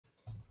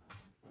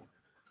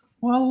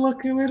Well,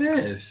 look who it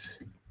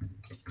is.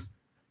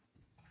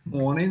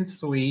 Morning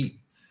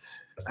sweets.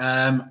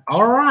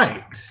 All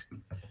right.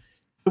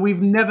 So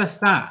we've never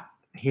sat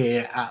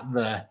here at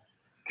the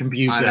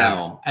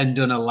computer and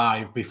done a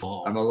live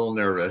before. I'm a little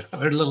nervous.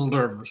 I'm a little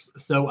nervous.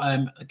 So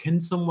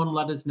can someone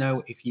let us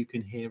know if you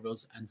can hear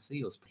us and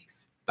see us,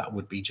 please? That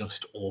would be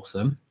just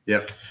awesome.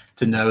 Yep.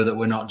 To know that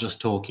we're not just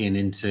talking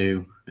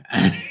into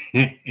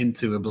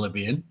into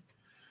oblivion.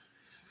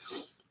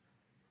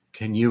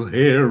 Can you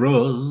hear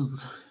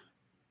us?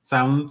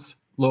 Sounds,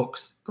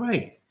 looks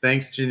great.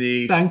 Thanks,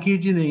 Janice. Thank you,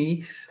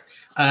 Janice.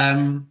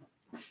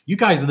 You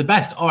guys are the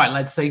best. All right,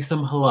 let's say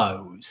some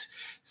hellos.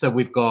 So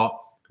we've got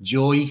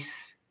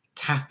Joyce,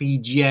 Kathy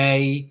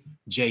J,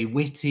 Jay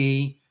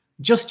Whitty,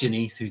 just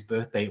Janice, whose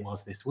birthday it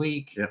was this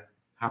week. Yep.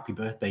 Happy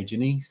birthday,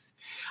 Janice.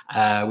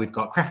 We've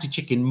got Crafty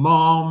Chicken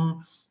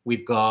Mom.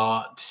 We've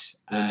got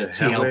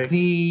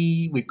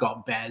TLP. We've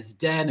got Bears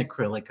Den,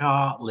 Acrylic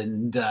Art,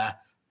 Linda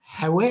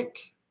Hewick.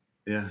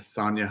 Yeah,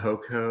 Sonia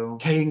Hoko.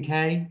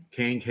 K&K.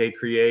 K&K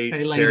Creates.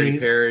 Hey, Terry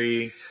ladies.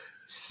 Perry.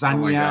 Sanya. Oh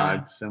my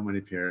God, so many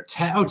parents.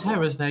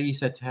 Tara's there. You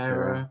said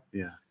Tara.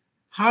 Yeah.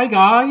 Hi,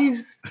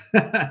 guys.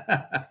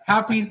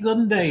 Happy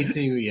Sunday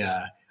to you.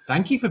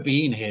 Thank you for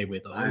being here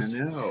with us.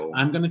 I know.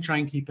 I'm going to try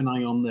and keep an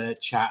eye on the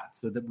chat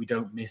so that we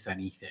don't miss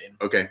anything.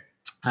 Okay.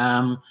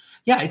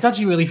 Yeah, it's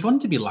actually really fun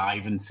to be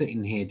live and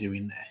sitting here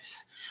doing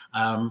this.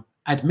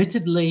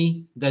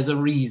 Admittedly, there's a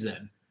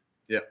reason.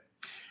 Yep.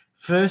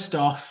 First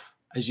off,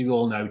 as you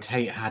all know,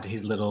 Tate had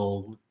his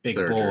little big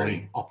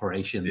boy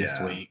operation this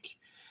week,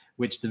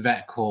 which the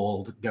vet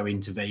called going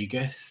to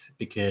Vegas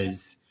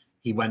because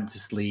he went to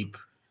sleep,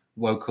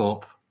 woke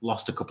up,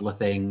 lost a couple of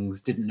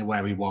things, didn't know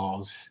where he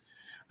was.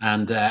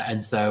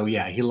 And so,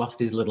 yeah, he's lost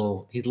his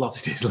little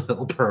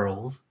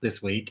pearls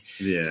this week.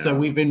 Yeah. So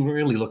we've been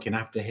really looking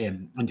after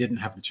him and didn't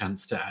have the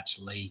chance to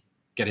actually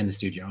get in the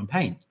studio and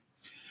paint.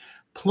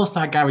 Plus,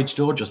 our garage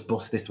door just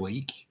bust this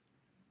week.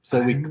 So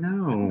I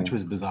know. Which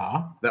was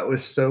bizarre. That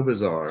was so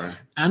bizarre.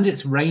 And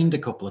it's rained a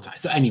couple of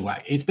times. So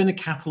anyway, it's been a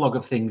catalogue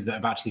of things that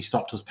have actually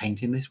stopped us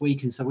painting this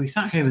week. And so we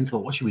sat here and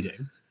thought, what should we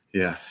do?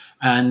 Yeah.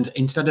 And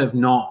instead of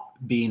not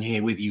being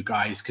here with you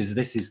guys, because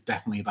this is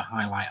definitely the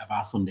highlight of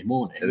our Sunday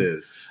morning. It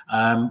is.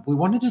 We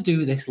wanted to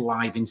do this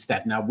live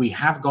instead. Now, we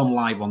have gone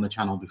live on the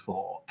channel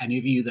before. Any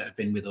of you that have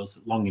been with us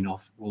long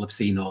enough will have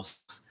seen us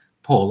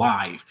pour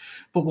live.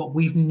 But what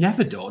we've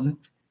never done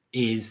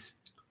is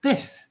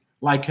this,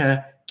 like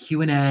a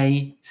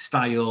Q&A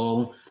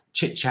style,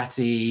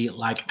 chit-chatty,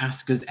 like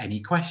ask us any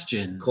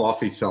questions.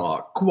 Coffee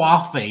talk.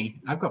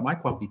 Coffee. I've got my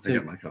coffee too. I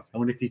got my coffee. I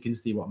wonder if you can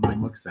see what my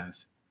mug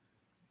says.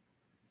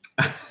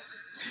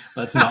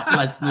 let's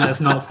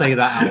not say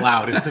that out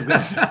loud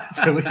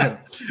so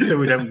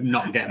we don't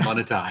not get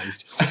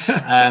monetized.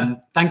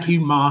 Thank you,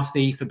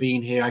 Marcy, for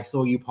being here. I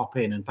saw you pop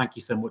in, and thank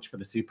you so much for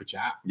the super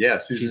chat. Yeah,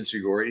 Susan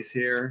Chigori's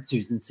here.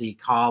 Susan C.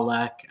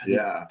 Carla.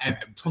 Yeah,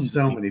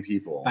 so many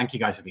people. Thank you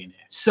guys for being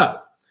here. So,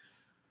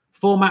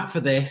 format for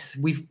this,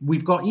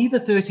 we've got either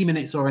 30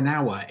 minutes or an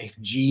hour if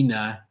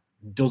Gina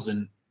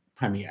doesn't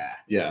premiere.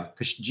 Yeah,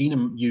 because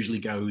Gina usually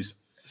goes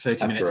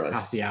 30 minutes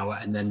past the hour,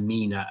 and then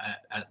Mina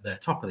at the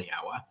top of the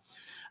hour.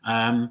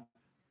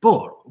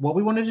 But what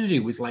we wanted to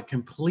do was like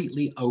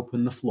completely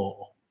open the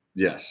floor.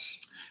 Yes.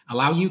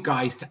 Allow you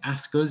guys to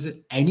ask us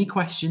any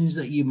questions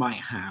that you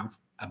might have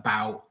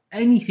about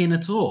anything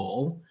at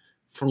all,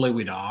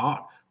 fluid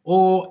art,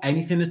 or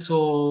anything at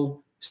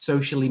all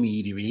socially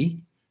media-y.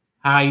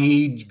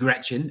 Hi,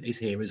 Gretchen is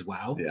here as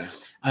well. Yeah.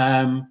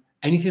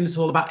 Anything at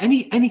all about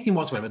anything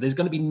whatsoever. There's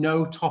going to be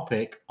no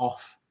topic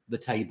off the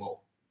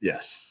table.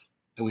 Yes.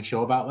 Are we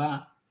sure about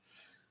that?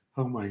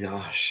 Oh my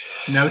gosh.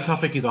 No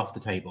topic is off the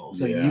table.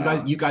 So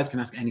you guys can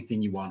ask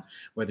anything you want,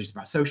 whether it's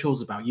about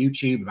socials, about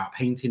YouTube, about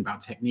painting,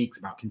 about techniques,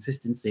 about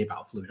consistency,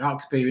 about fluid art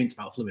experience,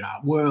 about fluid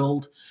art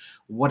world,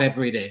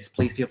 whatever it is,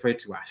 please feel free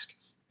to ask.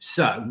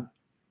 So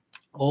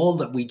all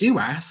that we do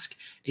ask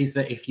is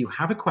that if you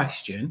have a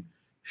question,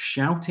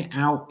 shout it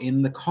out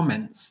in the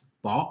comments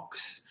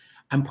box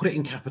and put it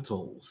in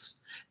capitals,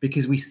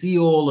 because we see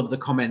all of the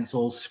comments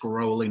all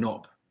scrolling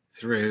up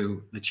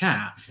through the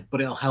chat,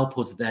 but it'll help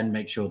us then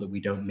make sure that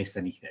we don't miss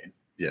anything.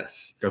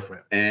 Yes. Go for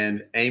it.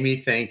 And Amy,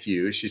 thank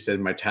you. She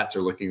said my tats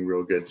are looking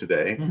real good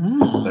today.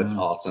 That's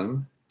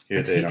awesome.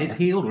 It's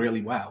healed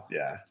really well.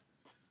 Yeah.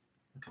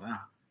 Look at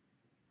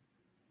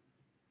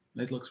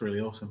that. It looks really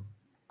awesome.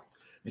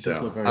 It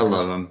does look very I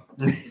love them.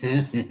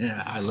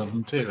 Yeah, I love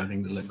them too. I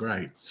think they look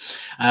great.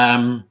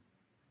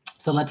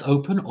 So let's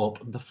open up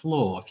the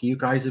floor. If you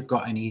guys have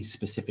got any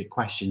specific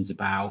questions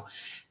about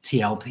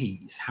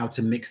TLPs, how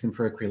to mix them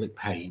for acrylic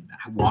paint,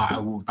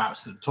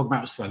 talking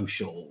about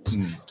socials,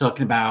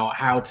 talking about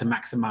how to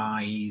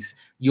maximize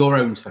your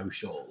own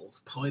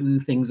socials, putting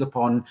things up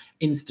on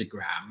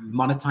Instagram,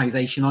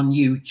 monetization on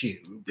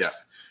YouTube,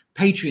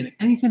 Patreon,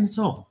 anything at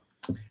all,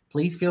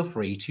 please feel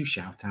free to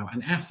shout out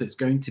and ask. It's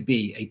going to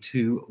be a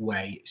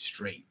two-way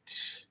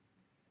street.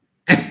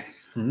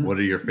 What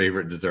are your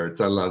favorite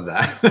desserts? I love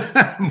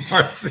that.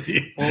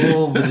 Marcy.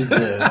 All the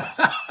desserts,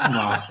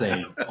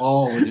 Marcy.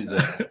 All the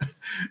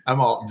desserts.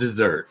 I'm all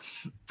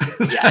desserts.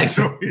 Yeah,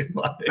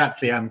 Like. That's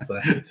the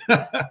answer.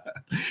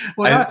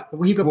 Well,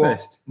 you go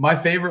first. My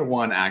favorite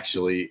one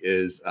actually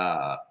is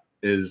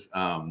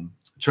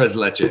tres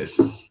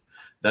leches.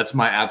 That's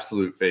my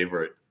absolute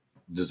favorite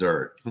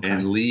dessert. Okay.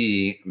 And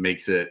Lee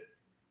makes it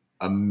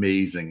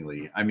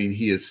amazingly. I mean,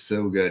 he is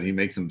so good. He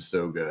makes them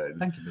so good.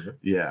 Thank you, brother.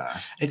 Yeah.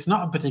 It's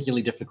not a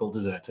particularly difficult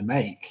dessert to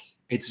make.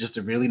 It's just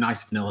a really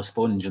nice vanilla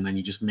sponge, and then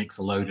you just mix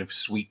a load of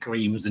sweet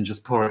creams and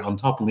just pour it on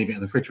top and leave it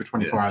in the fridge for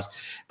 24 hours.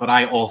 But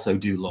I also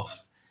do love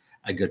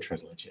a good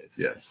tres leches.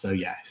 Yes. So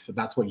yes,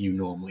 that's what you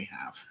normally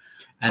have.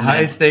 And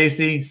hi,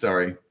 Stacy.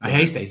 Sorry.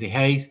 Hey, Stacy.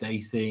 Hey,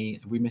 Stacy.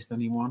 Have we missed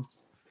anyone?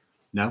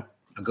 No.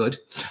 Good.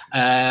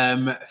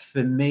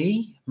 For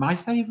me, my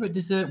favorite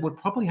dessert would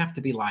probably have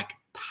to be like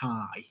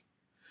pie.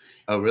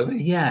 Oh,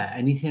 really? Yeah,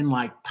 anything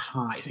like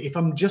pie. If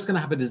I'm just gonna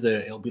have a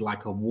dessert, it'll be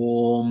like a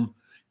warm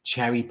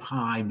cherry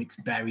pie,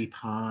 mixed berry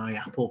pie,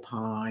 apple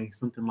pie,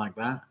 something like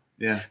that.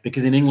 Yeah.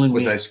 Because in England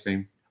with ice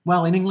cream.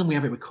 Well, in England we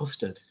have it with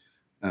custard.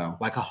 Oh.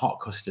 Like a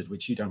hot custard,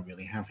 which you don't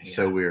really have here.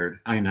 So weird.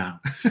 I know.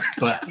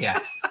 But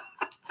yes.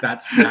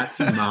 That's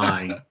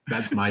my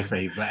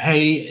favorite.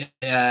 Hey,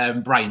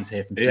 Brian's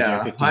here from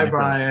Studio 15. Hi,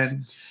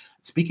 Brian.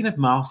 Speaking of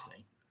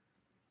Marcy,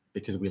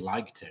 because we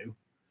like to,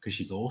 because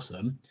she's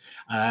awesome.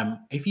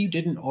 If you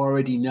didn't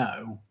already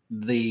know,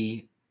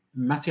 the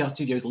Matty Art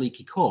Studios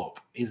Leaky Cup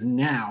is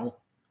now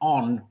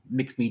on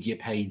Mixed Media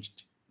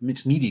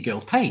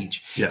Girls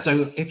page. Yes. So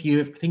if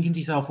you're thinking to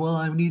yourself, well,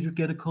 I need to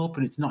get a cup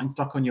and it's not in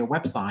stock on your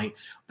website,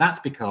 that's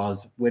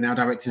because we're now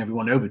directing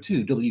everyone over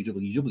to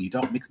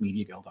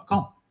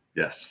www.mixedmediagirl.com.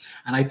 Yes.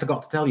 And I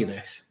forgot to tell you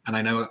this, and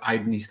I know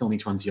I still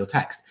need to answer your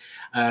text.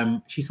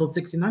 She sold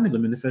 69 of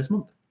them in the first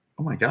month.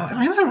 Oh my God.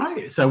 I know,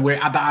 right? So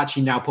that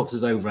actually now puts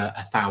us over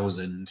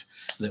 1,000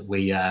 that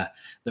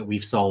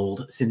we've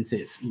sold since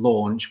its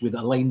launch, with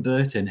Elaine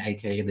Burton,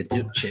 aka the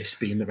Duchess,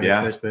 being the very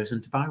first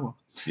person to buy one.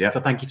 Yeah. So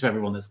thank you to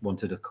everyone that's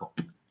wanted a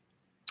cup.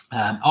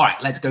 All right,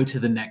 let's go to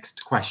the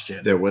next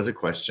question. There was a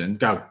question.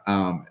 Go.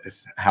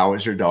 How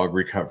is your dog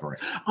recovering?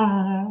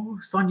 Oh,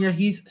 Sonia,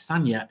 he's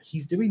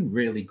doing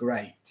really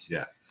great.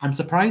 Yeah. I'm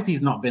surprised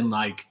he's not been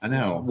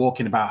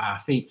walking about our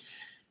feet.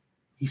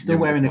 He's still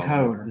wearing a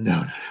cone.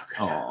 No.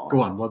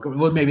 Go on.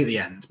 Well, maybe at the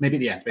end.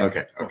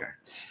 Okay.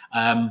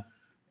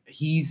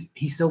 He's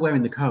still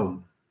wearing the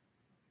cone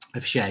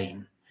of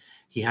shame.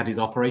 He had his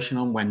operation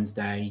on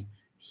Wednesday.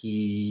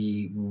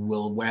 He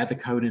will wear the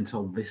cone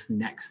until this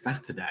next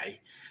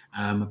Saturday.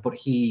 But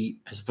he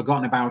has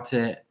forgotten about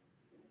it.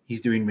 He's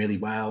doing really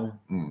well.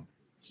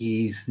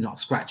 He's not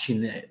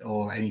scratching it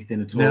or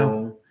anything at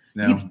all. No.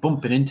 He keeps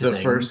bumping into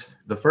things.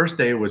 The first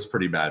day was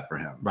pretty bad for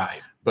him.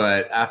 Right.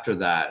 But after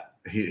that,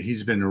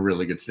 he's been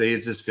really good. Today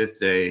is his 5th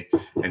day,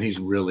 and he's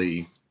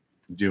really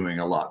doing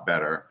a lot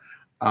better.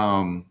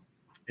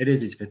 It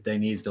is his 5th day,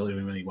 and he's still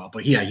doing really well.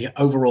 But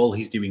overall,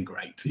 he's doing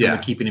great. We're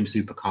keeping him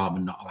super calm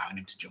and not allowing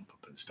him to jump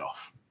up and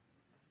stuff.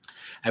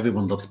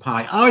 Everyone loves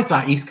pie. Oh, it's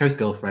our East Coast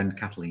girlfriend.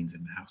 Kathleen's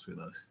in the house with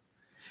us.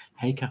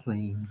 Hey,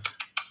 Kathleen.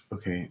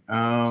 Okay.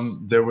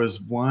 There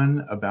was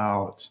one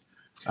about...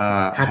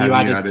 have you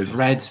added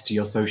threads to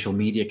your social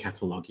media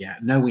catalog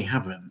yet? No, we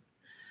haven't.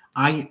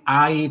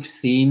 I've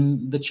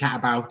seen the chat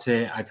about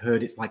it. I've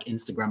heard it's like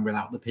Instagram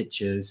without the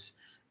pictures,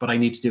 but I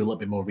need to do a little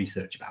bit more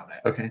research about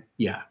it. Okay.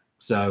 Yeah.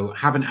 So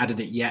haven't added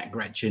it yet,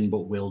 Gretchen,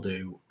 but will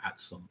do at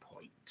some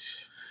point.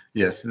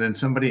 Yes. And then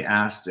somebody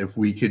asked if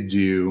we could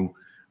do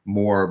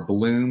more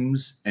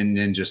blooms and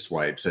ninja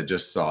swipes. I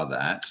just saw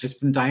that. It's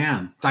from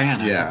Diana.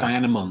 Yeah.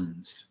 Diana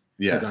Munns.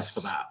 Yes. Asked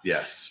for that.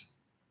 Yes.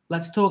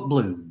 Let's talk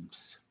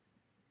blooms.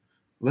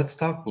 Let's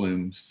talk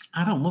blooms.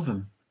 I don't love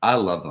them. I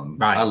love them.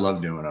 Right. I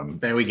love doing them.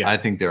 There we go. I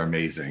think they're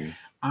amazing.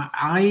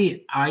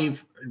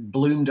 I've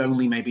bloomed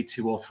only maybe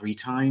 2 or 3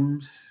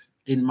 times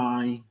in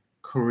my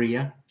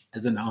career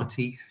as an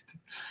artiste,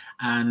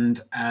 and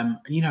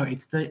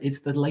it's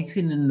the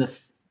lacing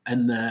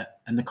and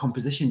the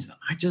compositions that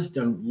I just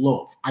don't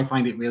love. I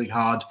find it really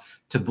hard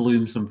to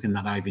bloom something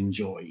that I've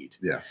enjoyed.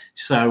 Yeah.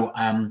 So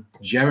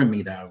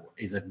Jeremy though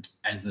is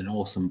an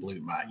awesome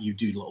bloomer. You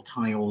do little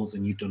tiles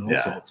and you've done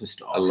all sorts of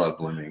stuff. I love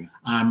blooming.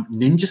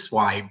 Ninja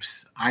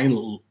swipes. I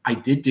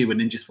did do a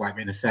ninja swipe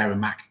in a Sarah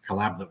Mac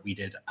collab that we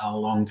did a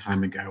long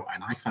time ago,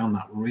 and I found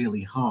that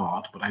really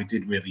hard, but I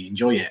did really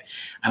enjoy it.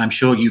 And I'm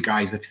sure you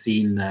guys have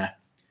seen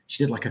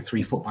she did like a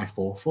 3 foot by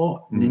 4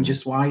 foot ninja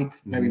swipe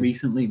very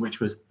recently, which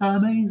was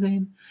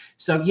amazing.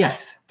 So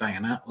yes,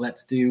 Diana,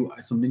 let's do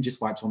some ninja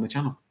swipes on the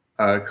channel.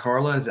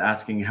 Carla is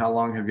asking, how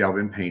long have y'all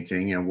been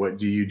painting and what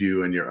do you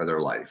do in your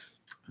other life?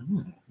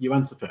 You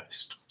answer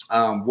first.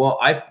 Well,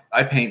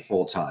 I paint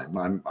full time.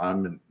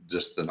 I'm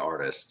just an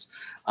artist.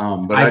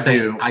 But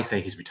I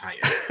say he's retired,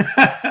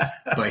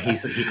 but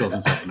he calls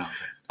himself an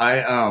artist.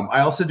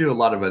 I also do a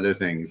lot of other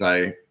things.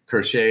 I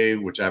crochet,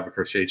 which I have a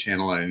crochet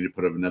channel. I need to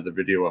put up another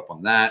video up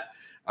on that.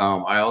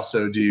 I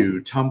also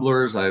do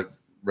tumblers. I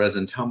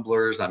resin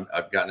tumblers.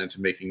 I've gotten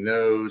into making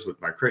those with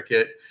my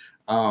Cricut.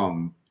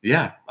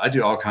 Yeah, I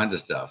do all kinds of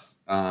stuff.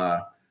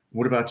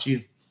 What about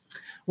you?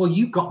 Well,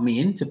 you got me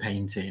into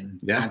painting.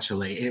 Yeah.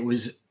 Actually, it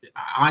was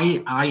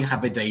I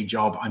have a day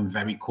job. I'm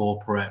very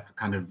corporate,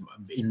 kind of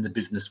in the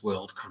business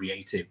world,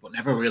 creative, but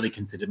never really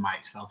considered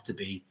myself to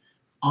be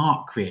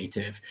art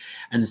creative.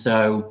 And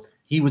so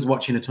he was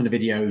watching a ton of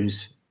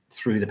videos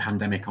through the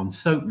pandemic on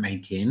soap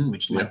making,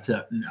 which led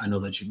to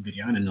another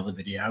video and another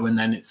video. And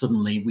then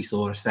suddenly we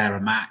saw a Sarah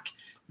Mack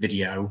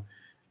video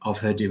of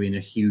her doing a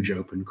huge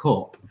open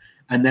cup.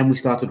 And then we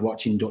started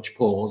watching Dutch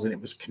Paws, and it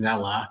was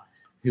Canella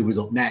who was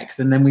up next.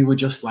 And then we were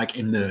just like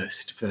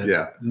immersed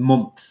for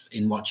months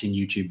in watching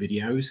YouTube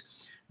videos.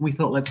 And we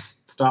thought, let's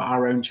start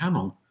our own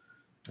channel.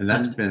 And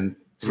that's been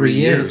 3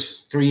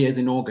 years. 3 years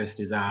in August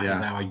is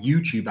our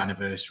YouTube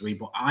anniversary.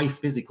 But I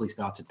physically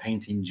started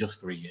painting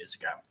just 3 years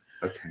ago.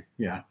 Okay.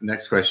 Yeah.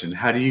 Next question.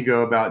 How do you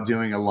go about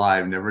doing a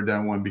live? Never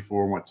done one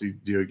before. Want to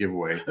do a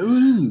giveaway?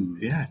 Ooh.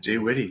 Yeah. Jay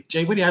Whitty.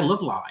 Jay Whitty, I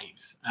love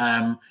lives.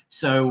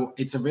 So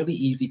it's a really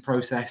easy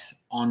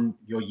process on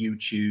your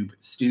YouTube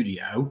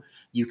studio.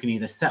 You can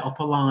either set up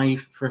a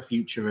live for a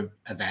future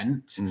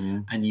event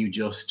and you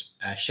just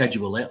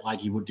schedule it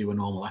like you would do a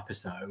normal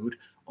episode,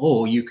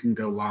 or you can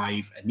go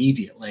live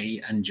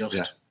immediately and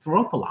just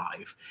throw up a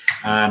live.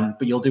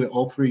 But you'll do it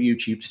all through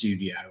YouTube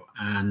Studio.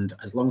 And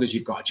as long as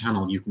you've got a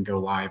channel, you can go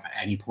live at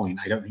any point.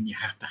 I don't think you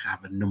have to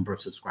have a number of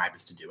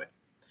subscribers to do it.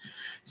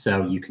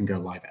 So you can go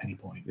live at any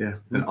point. Yeah.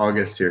 And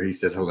August here, he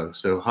said hello.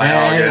 So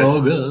hi,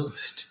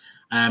 August.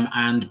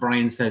 And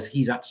Brian says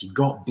he's actually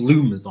got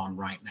bloomers on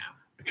right now.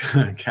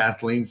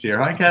 Kathleen's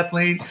here. Hi,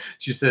 Kathleen.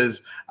 She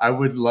says, I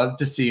would love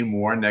to see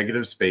more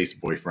negative space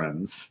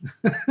boyfriends.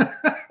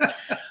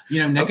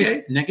 You know,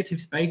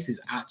 negative space is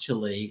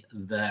actually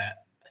the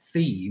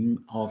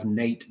theme of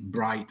Nate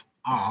Bright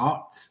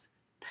Art's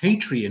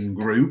Patreon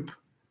group,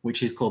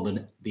 which is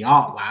called the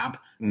Art Lab.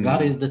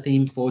 That is the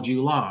theme for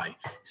July.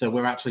 So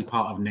we're actually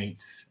part of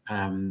Nate's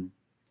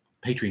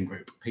Patreon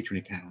group, Patreon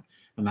account.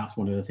 And that's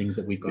one of the things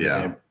that we've got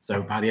to do.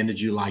 So by the end of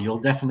July, you'll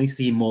definitely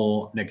see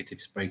more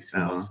negative space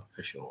from us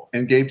for sure.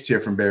 And Gabe's here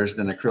from Bears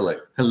Than Acrylic.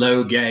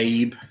 Hello,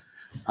 Gabe.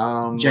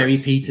 Jerry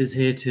Peters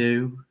here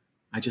too.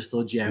 I just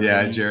saw Jerry.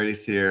 Yeah,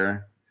 Jerry's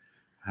here.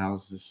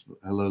 How's this?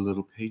 Hello,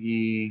 little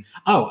piggy.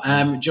 Oh,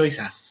 Joyce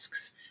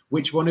asks,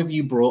 which one of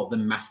you brought the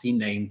Massey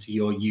name to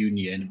your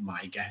union?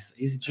 My guess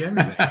is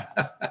Jeremy.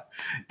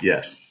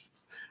 Yes.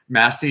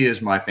 Massey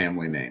is my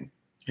family name.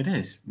 It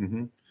is.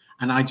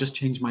 And I just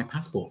changed my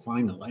passport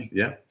finally.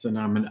 Yeah. So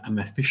now I'm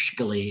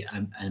officially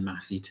a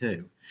Massey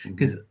too.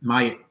 Because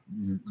my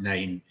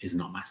name is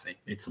not Massey.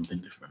 It's something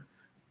different.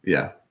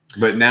 Yeah.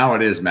 But now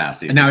it is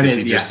Massey. And now it is.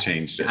 He just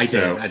changed it. I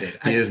did.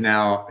 He is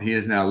now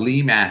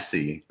Lee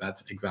Massey.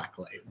 That's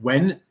exactly.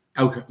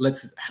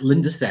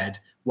 Linda said,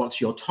 what's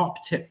your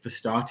top tip for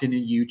starting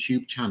a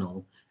YouTube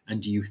channel?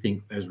 And do you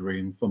think there's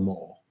room for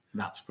more?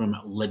 That's from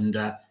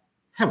Linda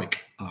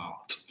Herrick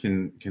Art.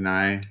 Can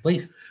I?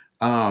 Please.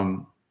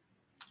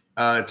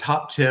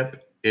 Top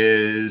tip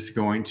is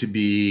going to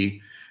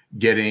be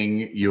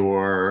getting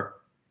your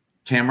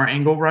camera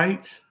angle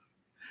right.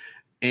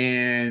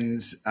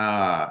 And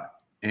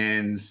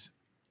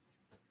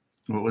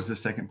what was the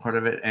second part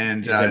of it?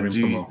 And there's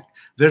room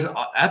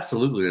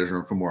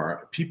for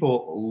more.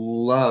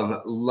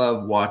 People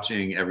love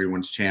watching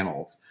everyone's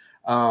channels.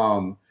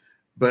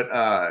 But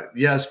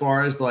as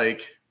far as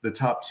like the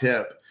top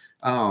tip,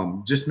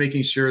 just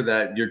making sure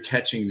that you're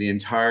catching the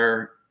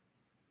entire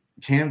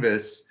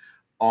canvas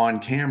on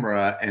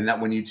camera, and that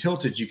when you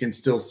tilt it, you can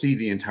still see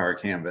the entire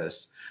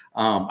canvas.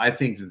 I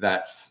think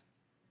that's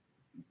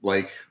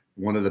like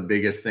one of the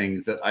biggest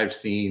things that I've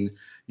seen.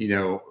 You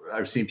know,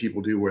 I've seen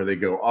people do where they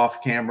go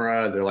off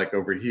camera, they're like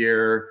over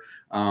here,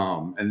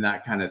 and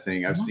that kind of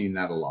thing. I've seen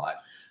that a lot.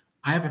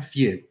 I have a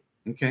few.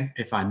 Okay.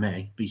 If I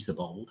may be so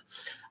bold.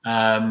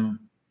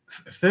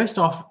 First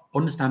off,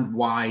 understand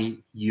why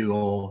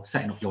you're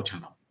setting up your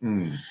channel.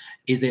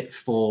 Is it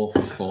for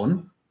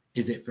fun?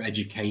 Is it for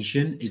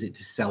education? Is it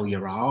to sell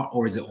your art?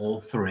 Or is it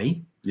all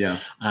three? Yeah.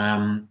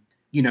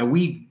 You know,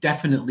 we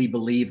definitely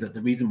believe that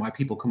the reason why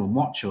people come and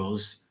watch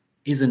us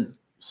isn't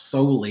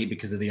solely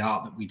because of the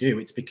art that we do.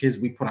 It's because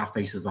we put our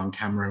faces on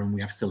camera and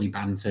we have silly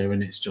banter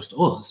and it's just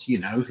us. You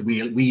know,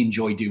 we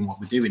enjoy doing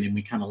what we're doing and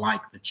we kind of like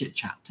the chit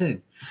chat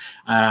too.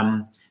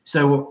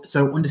 So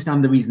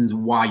understand the reasons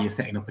why you're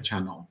setting up a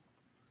channel.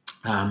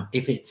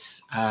 If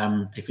it's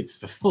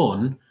for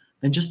fun,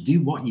 then just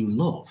do what you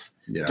love.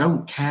 Yeah.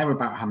 Don't care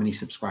about how many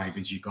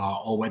subscribers you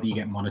got or whether you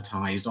get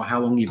monetized or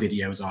how long your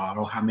videos are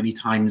or how many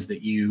times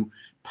that you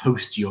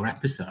post your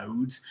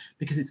episodes,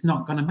 because it's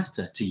not going to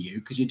matter to you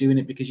because you're doing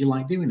it because you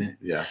like doing it.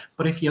 Yeah.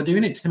 But if you're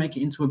doing it to make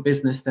it into a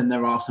business, then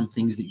there are some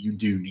things that you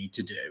do need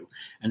to do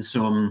and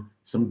some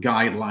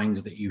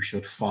guidelines that you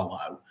should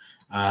follow.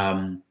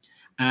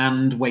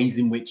 And ways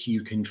in which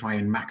you can try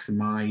and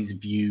maximize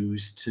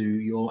views to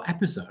your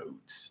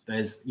episodes.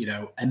 There's, you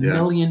know, a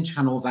million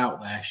channels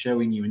out there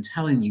showing you and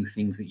telling you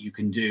things that you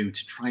can do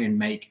to try and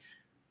make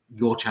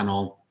your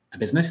channel a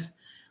business.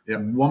 Yeah.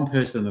 One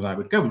person that I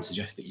would go and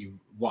suggest that you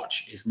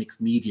watch is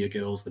Mixed Media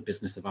Girls, the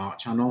Business of Art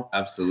channel.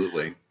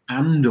 Absolutely.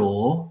 and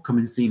or come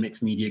and see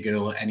Mixed Media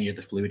Girl at any of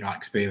the Fluid Art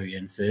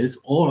experiences,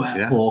 or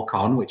at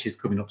PoreCon, which is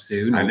coming up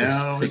soon, August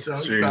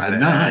 6th through the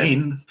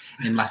 9th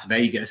in Las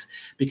Vegas,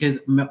 because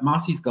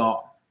Marcy's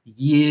got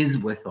years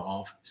worth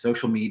of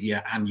social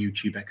media and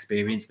YouTube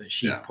experience that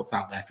she puts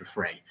out there for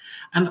free.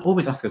 And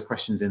always ask us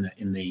questions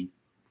in the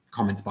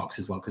comments box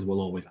as well, because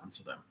we'll always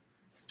answer them.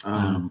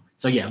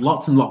 So yeah,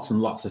 lots and lots and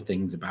lots of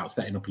things about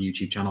setting up a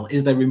YouTube channel.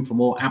 Is there room for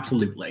more?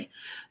 Absolutely.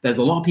 There's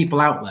a lot of people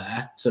out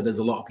there, so there's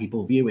a lot of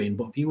people viewing,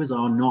 but viewers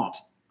are not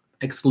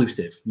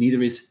exclusive.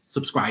 Neither is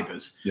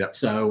subscribers. Yep.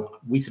 So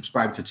we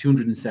subscribe to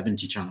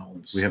 270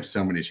 channels. We have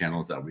so many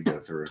channels that we go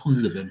through.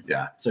 Tons of them.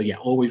 Yeah. So yeah,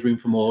 always room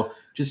for more.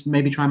 Just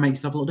maybe try and make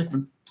yourself a little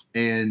different.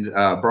 And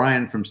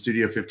Brian from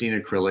Studio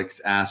 15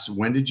 Acrylics asks,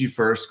 when did you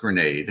first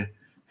grenade?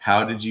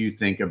 How did you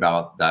think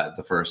about that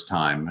the first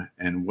time?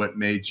 And what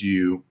made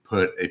you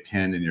put a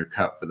pin in your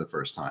cup for the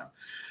first time?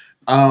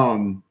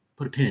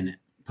 Put a pin in it.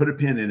 Put a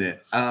pin in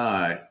it.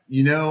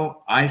 You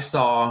know, I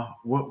saw,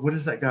 what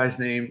is that guy's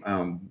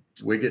name?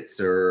 Wiggets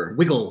or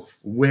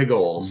Wiggles.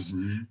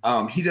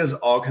 Mm-hmm. He does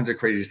all kinds of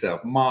crazy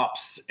stuff,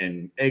 mops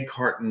and egg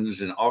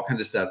cartons and all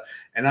kinds of stuff.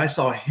 And I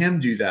saw him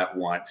do that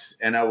once,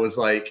 and I was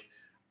like,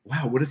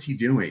 wow, what is he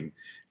doing?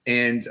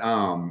 And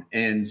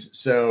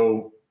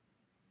so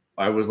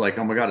I was like,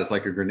 oh my God, it's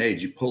like a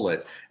grenade. You pull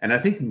it. And I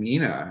think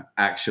Mina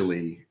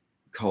actually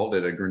called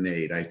it a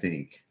grenade, I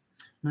think.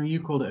 No, you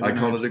called it I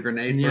called it a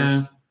grenade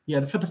first.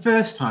 Yeah, for the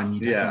first time, you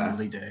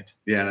definitely did.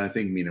 Yeah, and I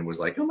think Mina was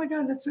like, oh my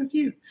God, that's so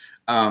cute.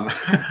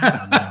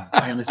 I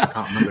honestly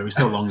can't remember. It was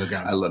so long ago.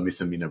 I love me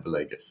some Mina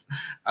Villegas.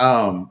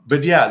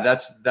 But yeah,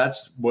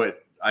 that's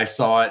what I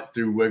saw it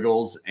through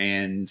Wiggles.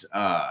 And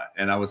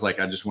I was like,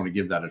 I just want to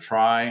give that a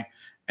try.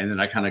 And then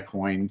I kind of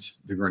coined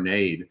the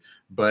grenade.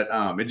 But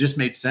it just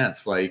made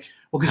sense, like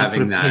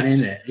having that pin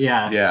in it.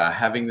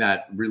 Having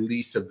that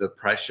release of the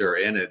pressure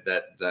in it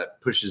that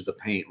pushes the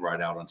paint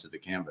right out onto the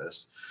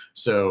canvas.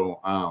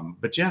 So,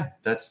 but yeah,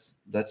 that's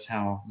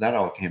how that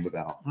all came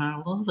about. I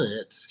love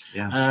it.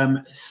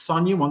 Yeah.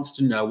 Sonia wants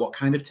to know what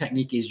kind of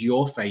technique is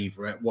your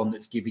favorite, one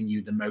that's giving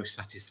you the most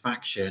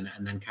satisfaction,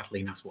 and then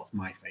Kathleen asks, "What's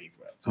my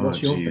favorite?" So,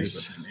 what's your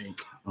favorite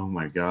technique? Oh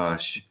my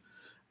gosh.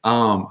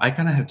 I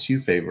kind of have two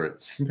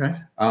favorites. Okay.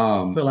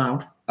 Fill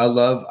out. I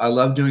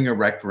love doing a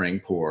rect ring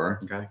pour.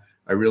 Okay.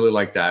 I really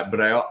like that.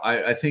 But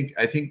I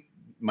think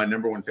my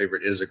number one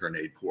favorite is a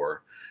grenade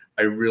pour.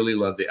 I really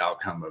love the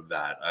outcome of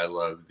that. I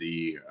love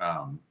the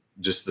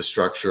just the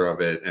structure of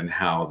it and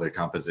how the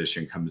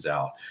composition comes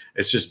out.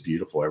 It's just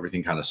beautiful.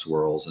 Everything kind of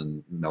swirls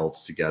and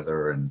melts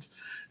together and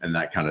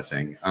that kind of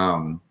thing.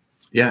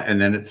 Yeah, and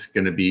then it's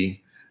going to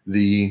be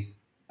the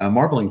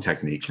marbling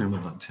technique. I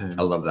love that too.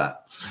 I love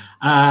that.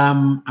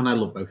 And I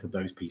love both of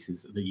those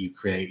pieces that you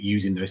create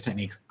using those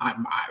techniques. I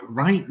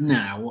right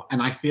now,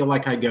 and I feel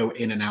like I go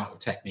in and out of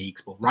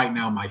techniques, but right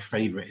now my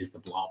favorite is the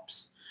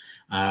blobs.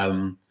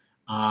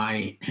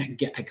 I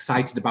get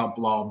excited about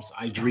blobs.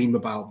 I dream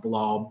about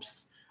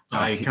blobs.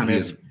 I kind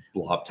of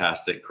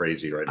blobtastic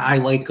crazy right now. I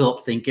wake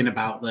up thinking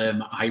about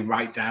them. I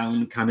write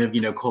down kind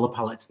of, color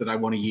palettes that I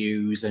want to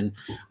use, and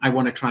I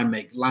want to try and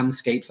make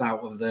landscapes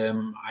out of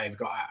them. I've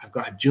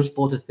just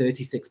bought a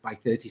 36 by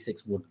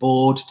 36 wood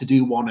board to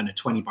do one, and a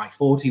 20 by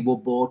 40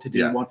 wood board to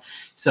do one.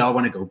 So I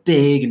want to go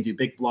big and do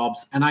big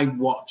blobs. And I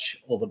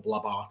watch all the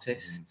blob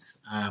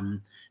artists.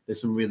 There's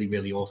some really,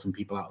 really awesome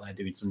people out there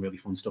doing some really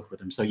fun stuff with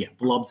them. So yeah,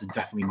 blobs are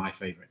definitely my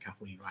favorite,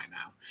 Kathleen, right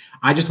now.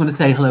 I just want to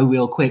say hello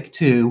real quick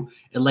to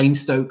Elaine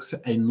Stokes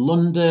in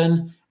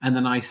London. And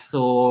then I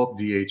saw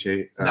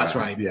DHA. That's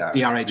right. Yeah.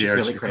 DRH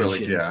Acrylic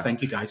Creations. Yeah.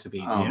 Thank you guys for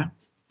being here.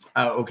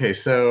 Okay,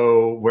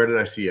 so where did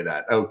I see it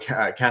at? Oh,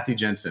 Kathy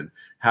Jensen.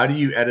 How do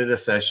you edit a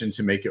session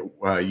to make it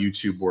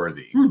YouTube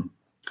worthy?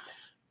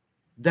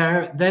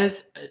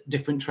 There's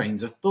different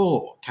trains of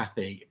thought,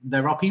 Kathy.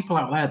 There are people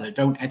out there that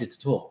don't edit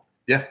at all.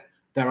 Yeah.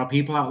 There are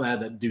people out there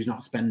that do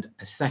not spend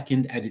a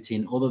second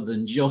editing other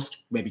than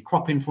just maybe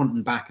cropping front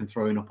and back and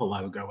throwing up a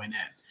logo in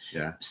it.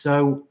 Yeah.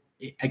 So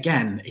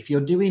again, if you're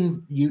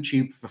doing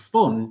YouTube for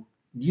fun,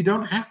 you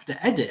don't have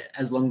to edit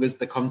as long as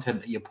the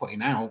content that you're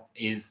putting out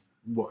is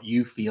what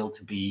you feel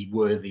to be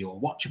worthy or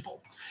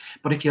watchable.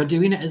 But if you're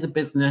doing it as a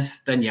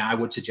business, then yeah, I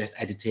would suggest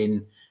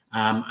editing.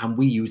 And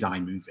we use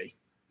iMovie.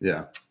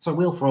 Yeah. So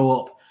we'll throw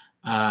up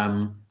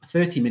a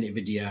 30-minute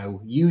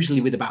video, usually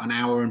with about an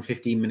hour and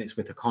 15 minutes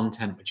worth of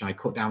content, which I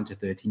cut down to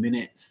 30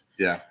 minutes.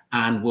 Yeah.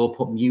 And we'll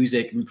put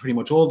music pretty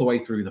much all the way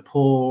through the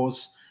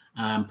pause,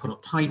 put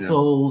up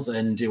titles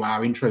and do our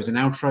intros and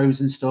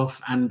outros and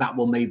stuff. And that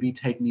will maybe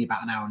take me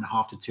about an hour and a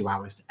half to 2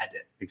 hours to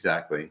edit.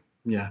 Exactly.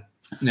 Yeah.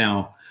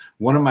 Now,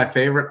 one of my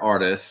favorite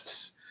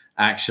artists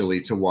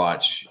actually to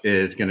watch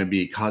is going to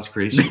be Cause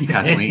Creations,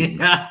 Kathleen.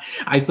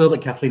 I saw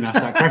that Kathleen asked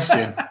that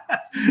question.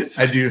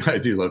 I do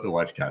love to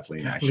watch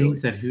Kathleen. Kathleen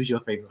said, "Who's your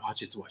favorite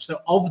artist to watch?" So,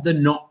 of the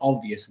not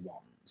obvious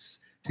ones,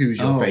 who's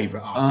your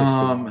favorite artist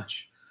to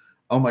watch?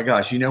 Oh my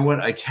gosh! You know what?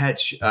 I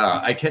catch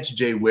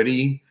Jay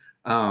Whitty.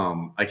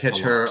 I catch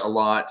her a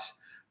lot.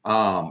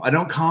 I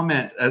don't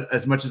comment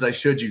as much as I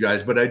should, you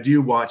guys, but I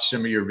do watch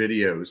some of your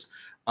videos.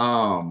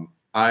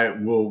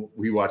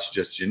 We watch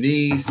Just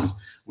Janice.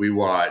 We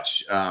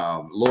watch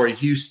Lori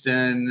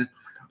Houston,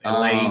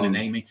 Elaine and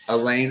Amy.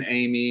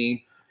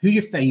 Amy. Who's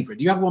your favorite?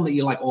 Do you have one that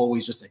you're like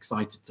always just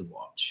excited to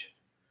watch?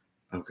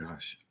 Oh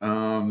gosh.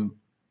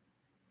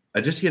 I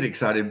just get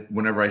excited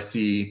whenever I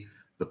see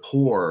the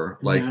pour,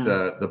 like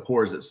the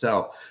pours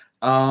itself.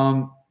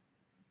 I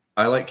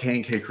like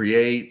K&K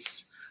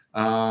Creates,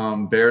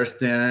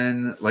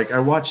 Barristan. Like I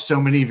watch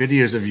so many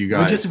videos of you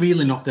guys. We're just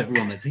reeling off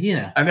everyone that's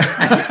here.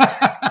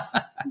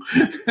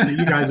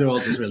 You guys are all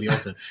just really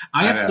awesome.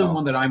 I have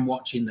someone that I'm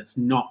watching that's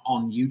not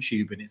on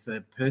YouTube, and it's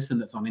a person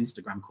that's on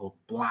Instagram called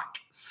Black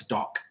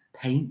Stock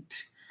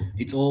Paint.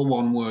 It's all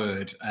one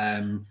word.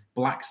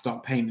 Black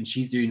Stock Paint, and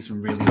she's doing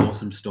some really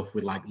awesome stuff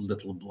with like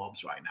little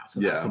blobs right now. So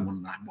that's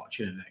someone that I'm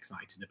watching and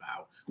excited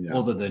about,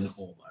 other than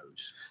all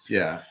those.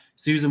 Yeah.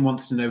 Susan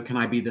wants to know, can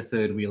I be the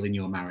third wheel in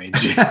your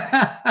marriage?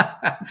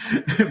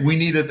 We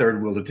need a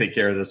third wheel to take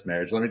care of this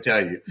marriage, let me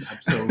tell you.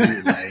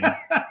 Absolutely.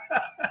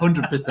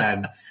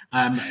 100%.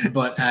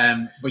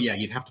 But yeah,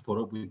 you'd have to put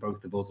up with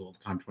both of us all the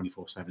time,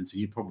 24/7. So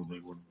you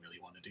probably wouldn't really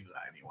want to do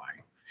that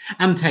anyway.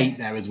 And Tate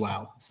there as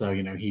well. So,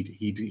 you know,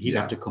 he'd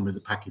have to come as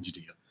a package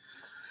deal.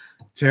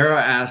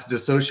 Tara asked,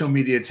 does social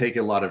media take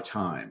a lot of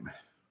time?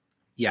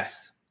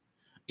 Yes,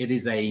 it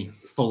is a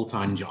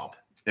full-time job.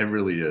 It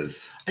really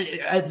is.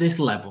 At this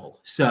level.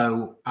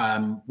 So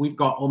we've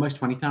got almost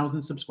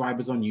 20,000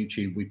 subscribers on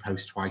YouTube. We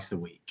post twice a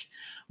week.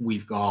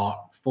 We've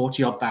got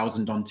 40-odd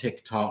thousand on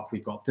TikTok.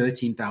 We've got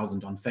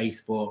 13,000 on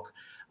Facebook.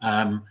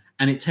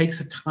 And it takes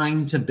a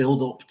time to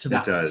build up to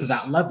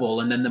that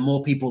level. And then the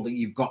more people that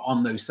you've got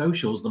on those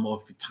socials, the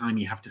more time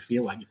you have to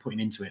feel like you're putting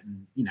into it,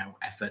 and, you know,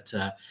 effort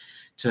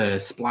to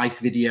splice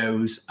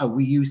videos.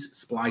 We use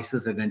Splice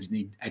as an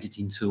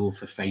editing tool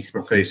for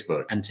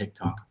Facebook and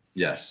TikTok.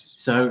 Yes.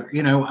 So,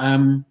 you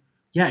know,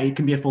 yeah, it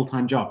can be a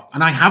full-time job.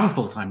 And I have a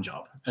full-time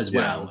job as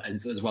well,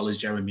 as well as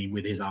Jeremy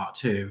with his art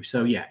too.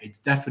 So yeah, it's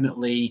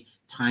definitely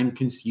time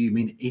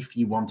consuming if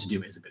you want to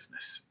do it as a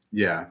business.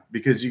 Yeah,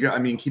 because I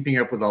mean, keeping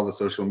up with all the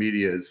social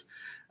medias,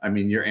 I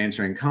mean, you're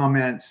answering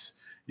comments,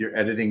 you're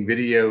editing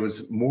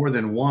videos more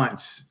than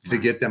once to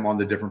get them on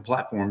the different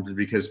platforms,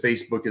 because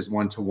Facebook is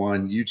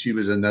 1-to-1, YouTube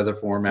is another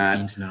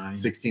format,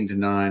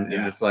 16:9. And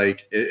it's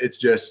like,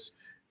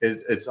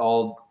 it's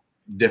all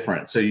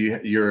different. So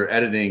you're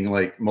editing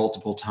like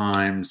multiple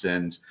times,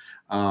 and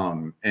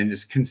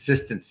its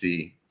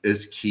consistency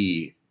is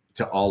key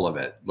to all of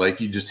it.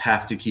 Like, you just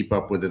have to keep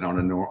up with it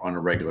on a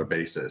regular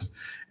basis.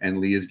 And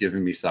Lee is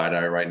giving me side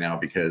eye right now,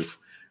 because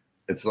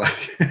it's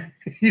like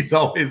he's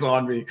always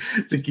on me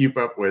to keep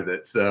up with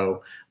it.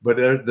 So, but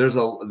there is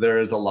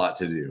a lot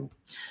to do.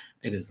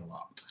 It is a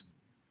lot,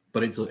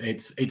 but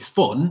it's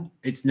fun.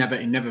 It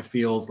never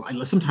feels like,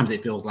 sometimes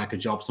it feels like a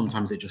job.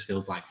 Sometimes it just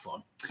feels like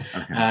fun.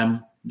 Okay.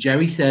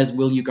 Jerry says,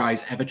 will you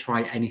guys ever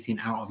try anything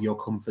out of your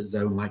comfort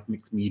zone, like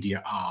mixed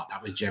media art?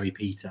 That was Jerry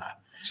Peter.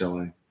 Shall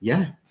I?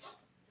 Yeah.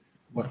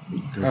 What?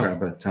 Go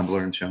grab a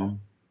tumbler and show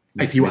them.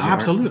 If you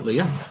absolutely,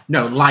 yeah.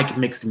 No, like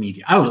mixed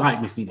media. Oh,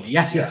 like mixed media.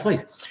 Yes, yes,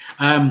 please.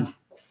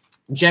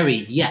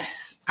 Jerry,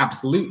 yes,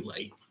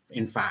 absolutely.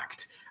 In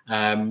fact,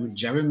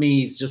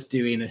 Jeremy's just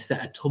doing a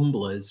set of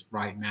tumblers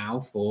right now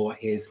for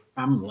his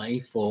family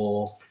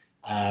for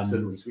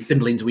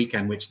Siblings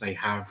Weekend, which they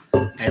have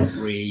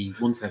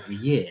once every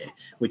year,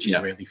 which is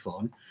really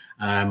fun.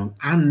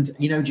 And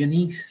you know,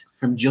 Janice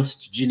Pittman from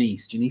Just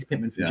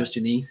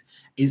Janice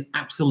is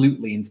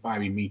absolutely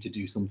inspiring me to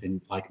do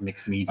something like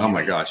mixed media. Oh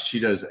my gosh, she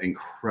does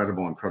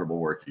incredible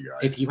work, you guys.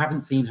 If you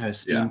haven't seen her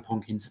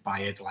steampunk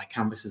inspired like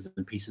canvases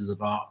and pieces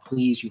of art,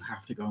 please, you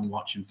have to go and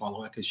watch and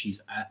follow her, because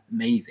she's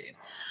amazing.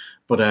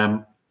 But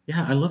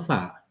yeah, I love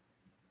that.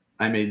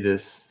 I made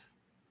this.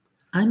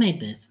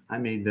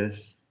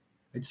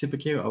 It's super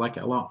cute. I like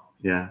it a lot.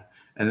 Yeah.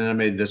 And then I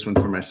made this one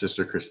for my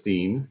sister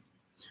Christine.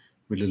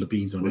 With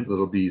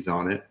little bees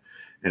on it.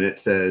 And it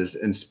says,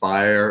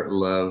 inspire,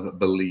 love,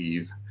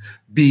 believe.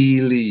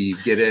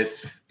 Believe. Get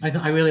it?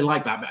 I really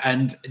like that.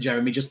 And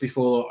Jeremy, just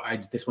before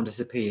this one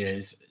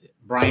disappears,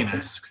 Brian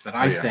asks that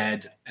I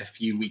said a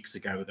few weeks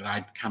ago that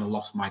I'd kind of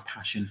lost my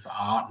passion for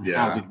art, and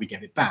how did we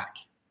get it back?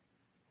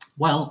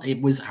 Well,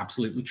 it was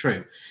absolutely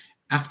true.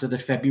 After the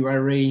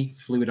February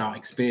fluid art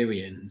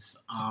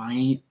experience,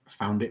 I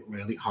found it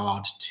really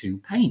hard to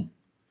paint.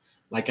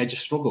 Like, I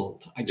just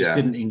struggled. I just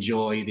didn't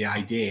enjoy the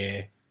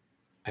idea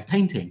of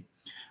painting.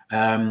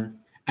 And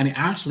it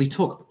actually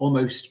took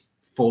almost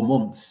 4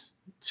 months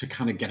to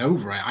kind of get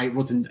over it. It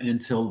wasn't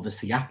until the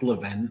Seattle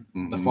event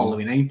the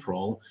following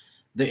April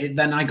that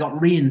then I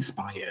got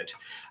re-inspired.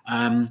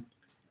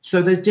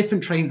 So there's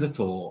different trains of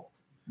thought.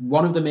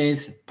 One of them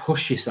is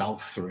push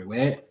yourself through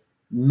it,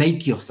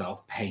 make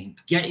yourself paint,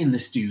 get in the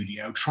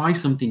studio, try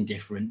something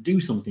different, do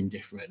something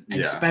different,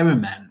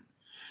 experiment.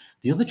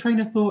 The other train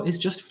of thought is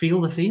just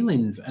feel the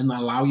feelings and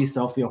allow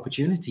yourself the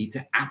opportunity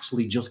to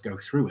actually just go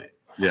through it.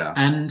 Yeah.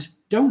 And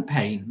don't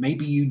paint.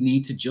 Maybe you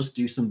need to just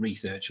do some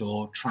research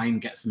or try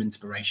and get some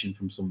inspiration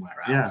from somewhere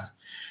else.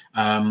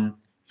 Yeah.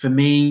 For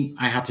me,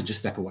 I had to just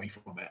step away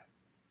from it.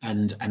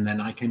 And then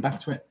I came back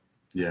to it.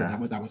 Yeah.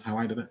 So that was how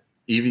I did it.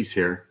 Evie's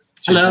here.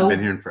 Hello. I've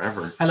been here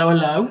forever.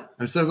 Hello.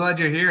 I'm so glad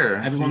you're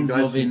here. Everyone's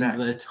loving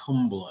the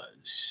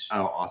tumblers.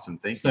 Oh, awesome.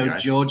 Thank you, So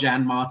guys. Georgia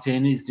and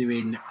Martin is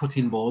doing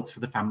cutting boards for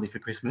the family for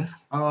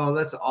Christmas. Oh,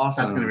 that's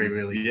awesome. That's going to be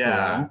really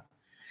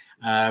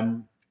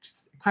cool.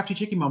 Crafty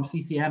Chicken Mom,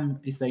 CCM,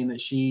 is saying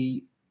that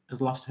she has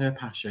lost her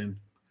passion.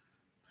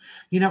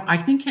 You know, I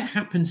think it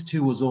happens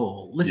to us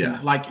all.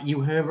 Listen, like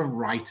you heard of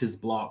writer's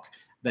block.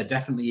 There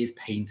definitely is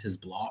painter's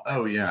block.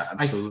 Oh, yeah,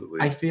 absolutely.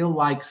 I feel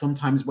like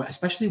sometimes,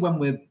 especially when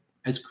we're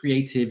as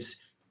creatives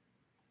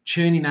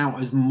churning out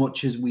as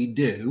much as we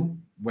do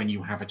when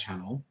you have a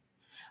channel.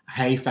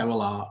 Hey,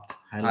 Feral Art.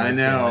 Hello, I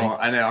know.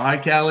 Hi,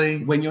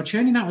 Kelly. When you're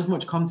churning out as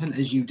much content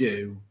as you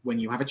do when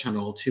you have a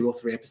channel, 2 or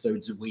 3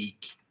 episodes a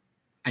week,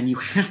 and you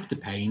have to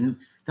paint,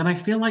 then I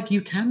feel like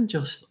you can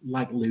just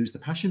like lose the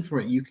passion for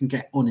it. You can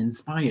get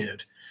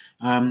uninspired.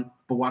 But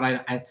what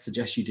I'd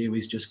suggest you do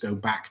is just go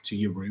back to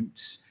your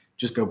roots.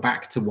 Just go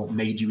back to what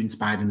made you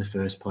inspired in the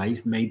first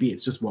place. Maybe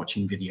it's just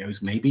watching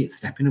videos. Maybe it's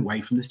stepping away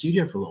from the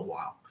studio for a little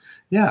while.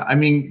 Yeah, I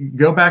mean,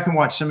 go back and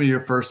watch some of your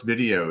first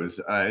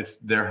videos.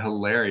 They're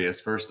hilarious,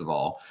 first of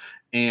all,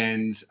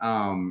 and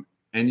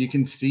you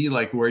can see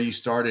like where you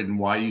started and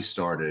why you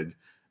started,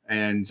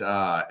 and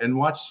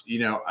watch. You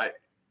know, I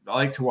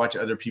like to watch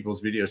other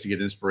people's videos to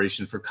get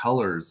inspiration for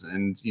colors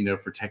and, you know,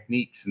 for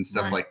techniques and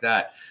stuff like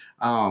that.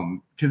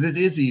 Because it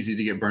is easy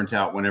to get burnt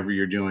out whenever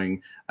you're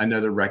doing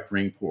another wrecked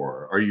ring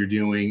pour, or you're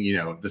doing, you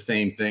know, the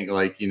same thing,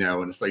 like, you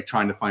know, and it's like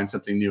trying to find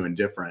something new and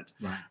different.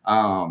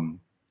 Right.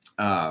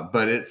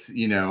 But it's,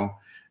 you know,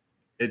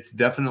 it's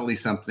definitely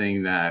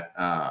something that,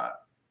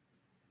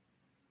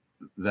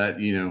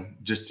 you know,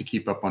 just to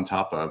keep up on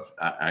top of,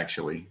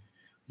 actually.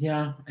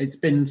 Yeah, it's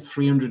been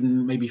 300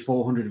 and maybe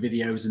 400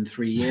 videos in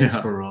 3 years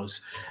for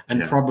us.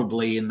 And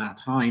probably in that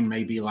time,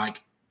 maybe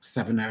like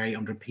 700 or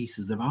 800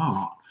 pieces of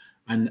art.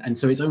 And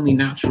so it's only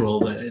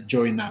natural that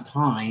during that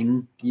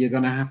time, you're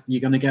gonna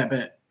get a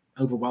bit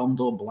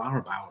overwhelmed or blah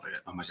about it.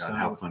 Oh my God,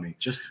 how funny.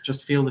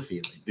 Just feel the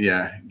feeling.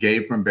 Yeah.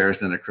 Gabe from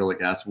Bears and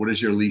Acrylic asks, what is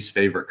your least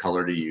favorite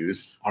color to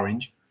use?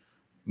 Orange.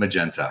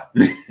 Magenta.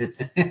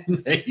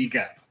 There you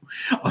go.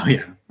 Oh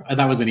yeah,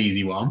 that was an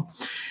easy one.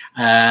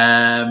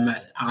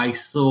 I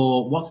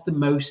saw, what's the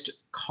most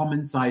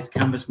common size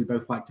canvas we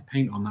both like to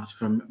paint on? That's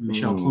from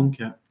Michelle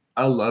Plunkett.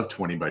 I love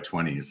 20 by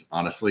 20s,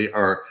 honestly.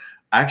 Or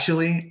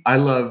actually, I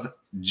love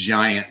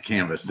giant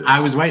canvases. I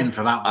was waiting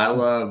for that one. I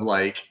love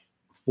like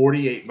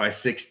 48 by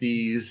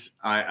 60s.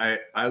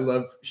 I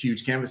love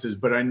huge canvases,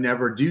 but I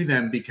never do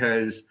them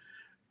because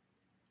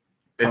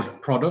it's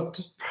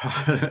product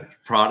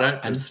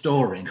and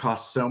storing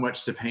costs so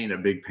much to paint a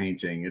big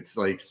painting. It's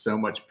like so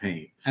much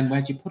paint. And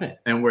where do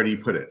you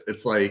put it?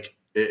 It's like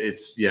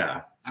it's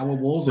our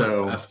walls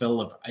are full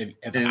of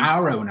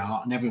our own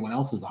art and everyone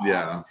else's art.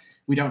 Yeah.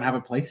 We don't have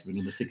a place for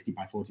another 60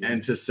 by 40.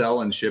 And to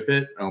sell and ship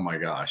it, oh my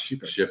gosh,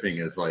 shipping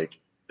is like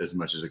as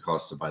much as it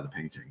costs to buy the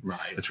painting.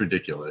 Right. It's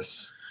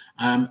ridiculous.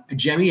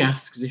 Jerry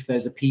asks if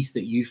there's a piece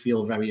that you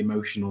feel very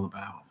emotional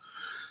about.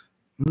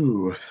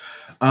 Ooh,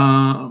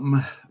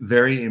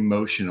 very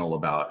emotional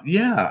about.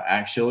 Yeah,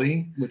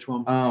 actually. Which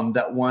one?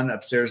 That one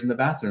upstairs in the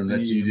bathroom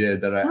that you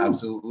did that I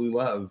absolutely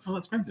love. Oh,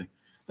 that's crazy.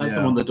 That's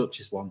the one the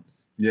Duchess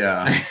wants.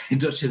 Yeah.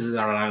 Duchess is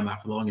around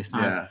that for the longest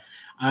time.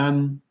 Yeah.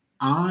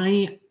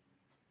 I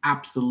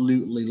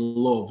absolutely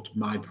loved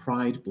my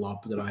Pride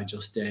blob that I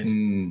just did.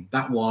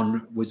 That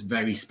one was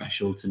very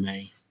special to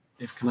me.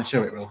 Can I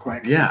show it real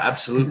quick? Yeah,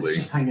 absolutely. It's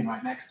just hanging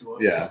right next to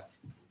us. Yeah.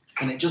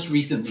 And it just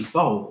recently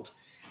sold.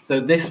 So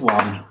this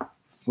one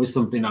was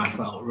something I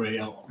felt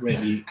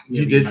really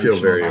you did feel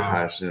very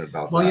passionate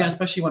about that. Well, yeah,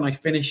 especially when I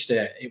finished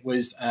it. It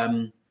was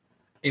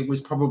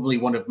probably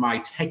one of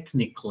my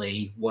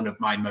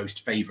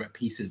most favorite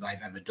pieces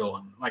I've ever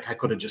done. Like I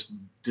could have just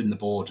done the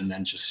board and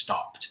then just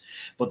stopped,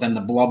 but then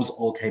the blobs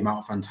all came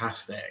out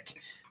fantastic,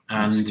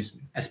 and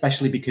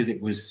especially because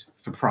it was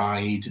for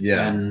Pride.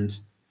 And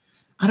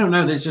I don't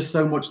know, there's just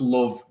so much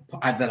love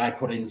that I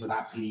put into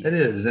that piece. It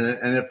is, and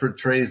it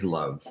portrays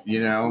love,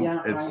 you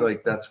know? It's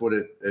like, that's what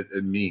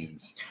it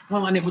means.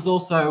 Well, and it was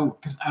also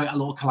because a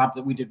little collab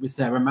that we did with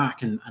Sarah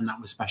Mack, and that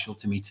was special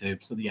to me too.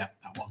 So yeah,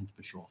 that one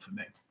for sure for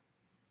me.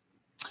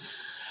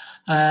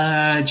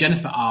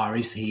 Jennifer R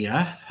is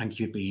here. Thank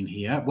you for being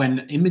here.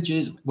 When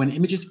images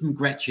from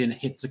Gretchen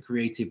hits a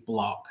creative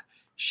block,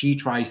 she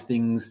tries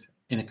things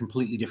in a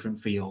completely different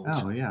field.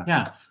 Oh yeah.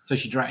 Yeah. So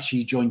she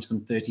joined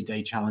some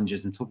 30-day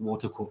challenges and took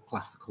watercolor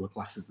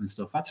classes and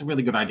stuff. That's a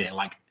really good idea.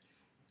 Like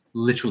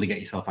literally get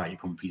yourself out of your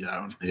comfy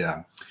zone.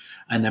 Yeah.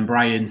 And then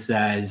Brian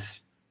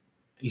says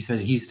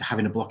he's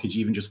having a blockage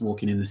even just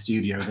walking in the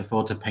studio. The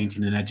thought of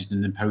painting and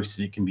editing and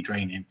posting it can be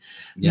draining.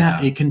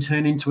 Yeah, it can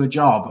turn into a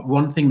job.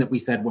 One thing that we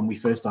said when we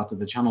first started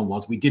the channel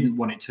was we didn't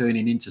want it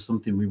turning into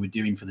something we were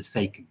doing for the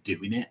sake of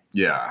doing it.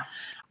 Yeah.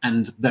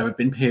 And there have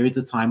been periods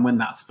of time when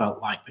that's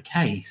felt like the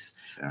case.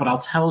 Yeah. But I'll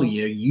tell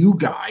you, you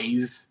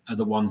guys are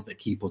the ones that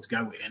keep us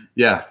going.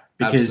 Yeah,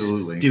 because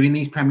absolutely. Doing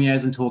these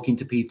premieres and talking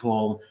to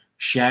people,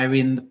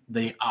 sharing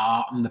the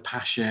art and the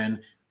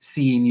passion,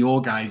 seeing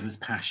your guys'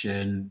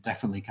 passion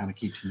definitely kind of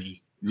keeps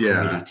me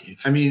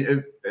creative. I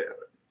mean,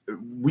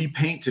 we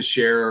paint to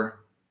share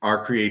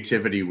our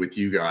creativity with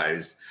you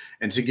guys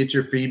and to get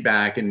your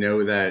feedback and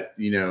know that,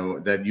 you know,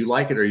 that you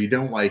like it or you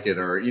don't like it,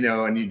 or, you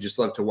know, and you just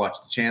love to watch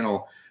the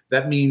channel.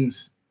 That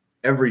means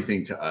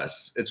everything to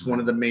us. It's one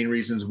of the main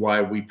reasons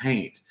why we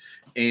paint.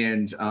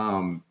 And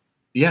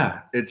yeah,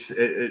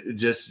 it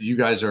just, you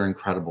guys are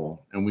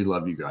incredible and we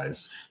love you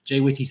guys. Jay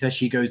Whitty says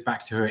she goes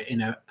back to her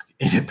inner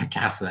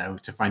Picasso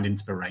to find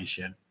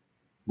inspiration.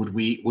 Would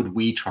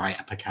we try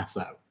a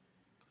Picasso?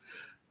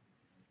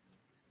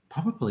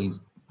 Probably.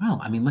 Well,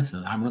 I mean,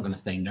 listen, I'm not going to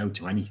say no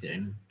to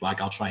anything.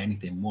 Like, I'll try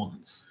anything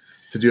once.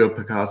 To do a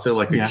Picasso,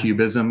 like a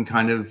cubism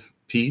kind of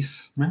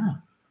piece? Yeah,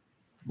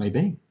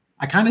 maybe.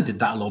 I kind of did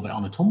that a little bit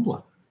on a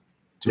Tumblr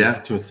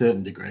to a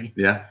certain degree.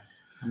 Yeah.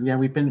 Yeah,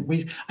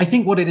 I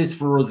think what it is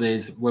for us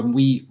is when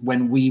we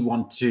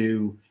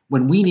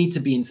need to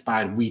be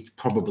inspired, we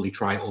probably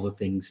try other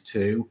things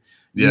too.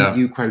 Yeah.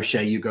 You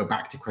crochet, you go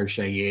back to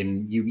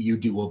crocheting, you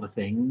do other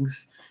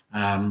things.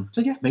 So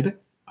yeah, maybe.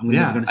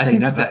 I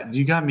think that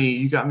you got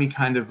me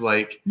kind of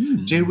like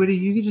Jay Whitty.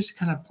 You just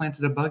kind of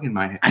planted a bug in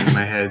my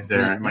head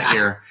there, in my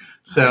ear.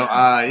 So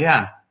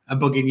yeah, a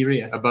bug in your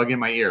ear, a bug in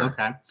my ear.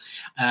 Okay.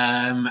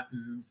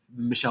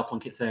 Michelle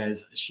Plunkett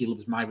says she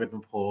loves my ribbon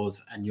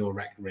paws and your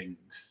wrecked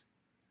rings.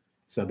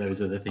 So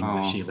those are the things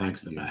that she likes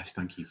the best.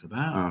 Thank you for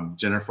that.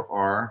 Jennifer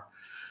R.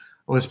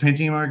 I was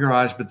painting in my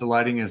garage, but the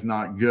lighting is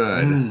not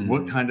good.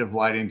 What kind of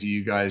lighting do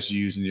you guys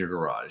use in your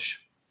garage?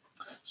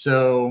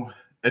 So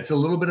it's a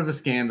little bit of a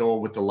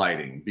scandal with the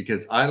lighting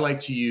because I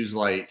like to use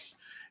lights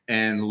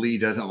and Lee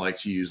doesn't like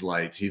to use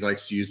lights. He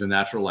likes to use the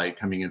natural light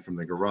coming in from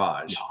the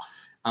garage.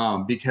 Yes.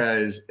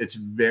 Because it's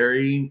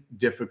very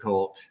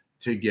difficult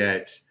to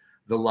get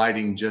the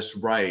lighting just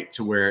right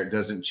to where it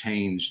doesn't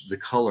change the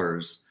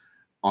colors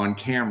on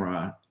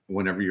camera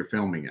whenever you're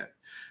filming it.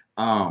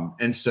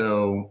 And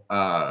so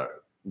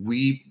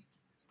we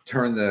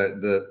turn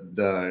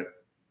the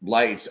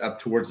lights up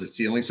towards the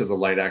ceiling so the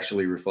light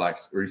actually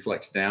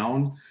reflects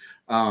down.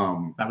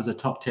 That was a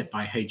top tip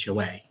by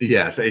HOA.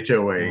 Yes,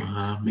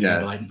 HOA.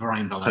 Yes. Like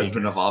Brian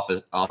husband of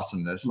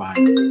awesomeness. Right.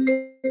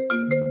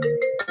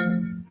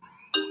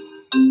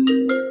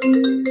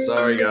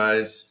 Sorry,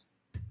 guys.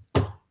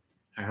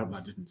 I hope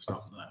that didn't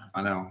stop there.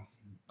 I know.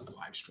 The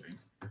live stream.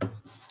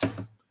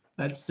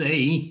 Let's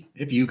see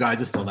if you guys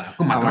are still there.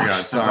 Oh my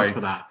God, sorry for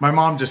that. My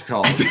mom just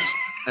called.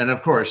 And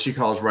of course, she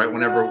calls right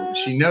whenever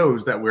she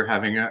knows that we're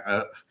having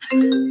a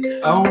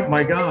oh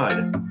my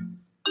God.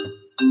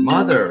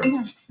 Mother.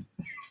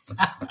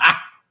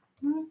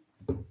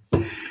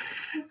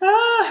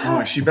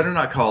 Oh, she better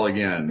not call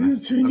again.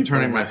 I'm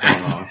turning my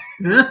phone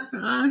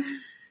off.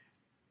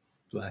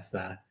 Bless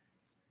her.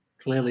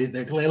 Clearly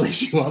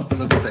she wants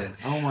something.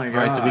 Oh my God!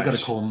 Right, so we got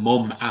to call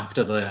Mum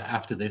after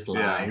this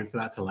live. Yeah.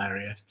 That's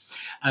hilarious.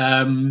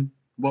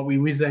 What were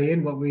you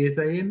saying?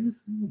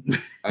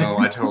 Oh,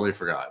 I totally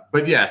forgot.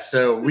 But yeah,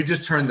 so we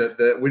just turn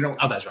we don't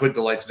that's put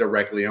the lights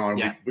directly on.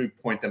 Yeah. We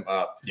point them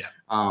up. Yeah.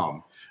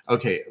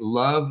 Okay.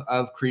 Love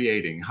of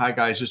creating. Hi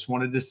guys, just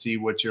wanted to see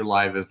what your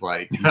live is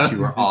like.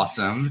 You are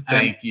awesome.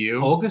 Thank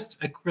you.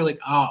 August Acrylic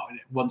Art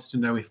wants to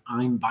know if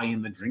I'm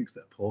buying the drinks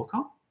at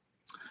PorCon.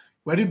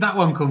 Where did that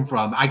one come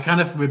from? I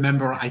kind of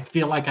remember, I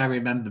feel like I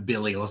remember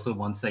Billy or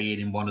someone saying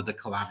in one of the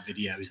collab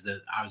videos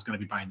that I was going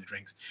to be buying the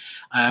drinks.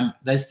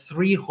 There's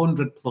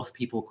 300 plus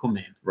people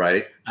coming.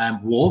 Right.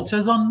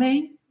 Water's on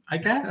me, I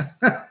guess.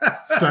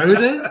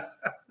 Sodas.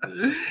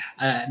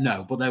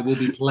 No, but there will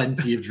be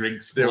plenty of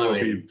drinks flowing. There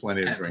will be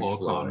plenty of drinks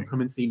flowing.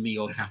 Come and see me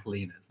or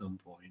Kathleen at some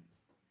point.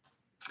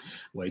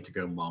 Way to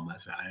go, Mom.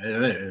 That's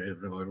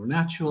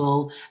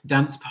natural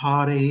dance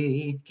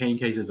party.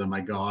 K says, oh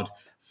my God.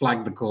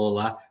 Flag the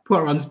caller, put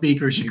her on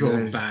speaker as she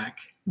goes back.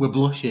 We're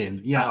blushing.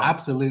 Yeah,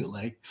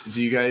 absolutely.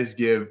 Do you guys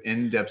give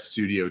in-depth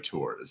studio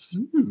tours?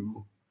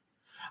 Ooh.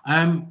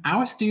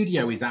 Our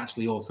studio is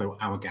actually also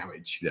our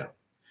garage. Yeah.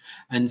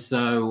 And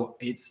so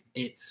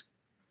it's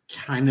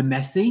kind of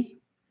messy,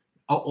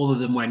 other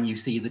than when you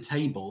see the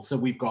table. So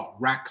we've got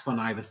racks on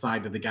either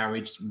side of the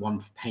garage, one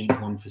for paint,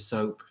 one for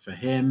soap for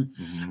him.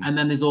 Mm-hmm. And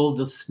then there's all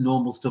the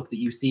normal stuff that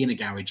you see in a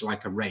garage,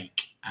 like a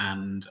rake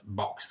and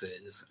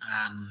boxes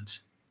and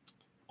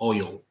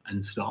oil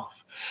and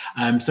stuff.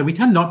 So we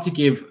tend not to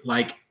give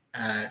like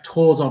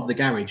tours of the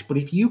garage, but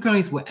if you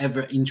guys were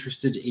ever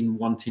interested in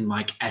wanting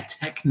like a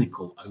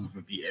technical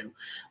overview,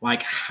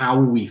 like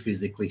how we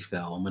physically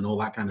film and all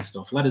that kind of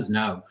stuff, let us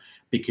know,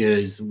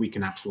 because we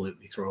can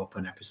absolutely throw up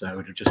an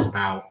episode of just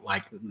about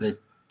like the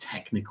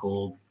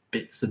technical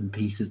bits and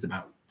pieces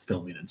about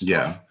filming and stuff.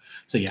 Yeah.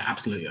 So yeah,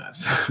 absolutely.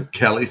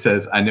 Kelly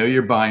says, I know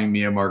you're buying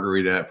me a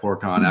margarita at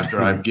PorCon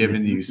after I've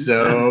given you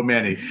so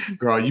many.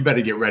 Girl, you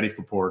better get ready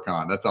for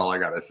PorCon. That's all I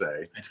got to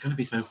say. It's going to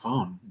be so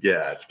fun.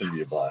 Yeah, it's going to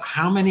be a blast.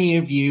 How many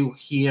of you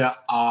here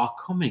are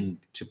coming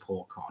to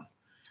PorCon?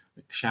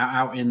 Shout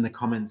out in the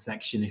comment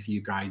section if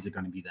you guys are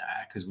going to be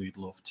there, because we'd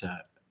love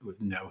to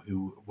know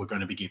who we're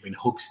going to be giving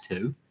hugs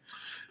to,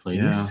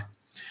 please.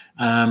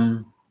 Yeah.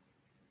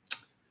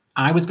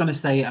 I was going to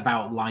say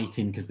about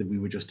lighting, because we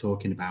were just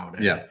talking about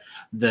it. Yeah.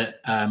 That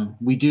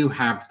we do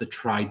have the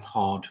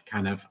tripod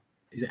kind of,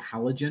 is it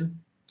halogen?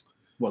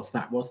 What's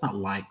that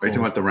light Are you talking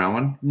about the round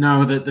one?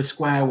 No, the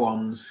square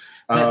ones.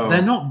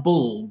 They're not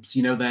bulbs,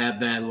 you know,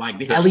 they're like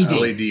the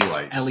LED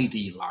lights.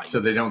 LED lights. So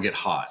they don't get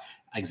hot.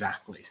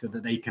 Exactly, so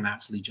that they can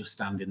actually just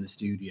stand in the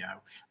studio.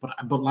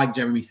 But like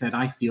Jeremy said,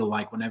 I feel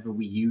like whenever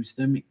we use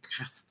them, it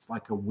casts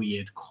like a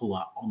weird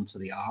color onto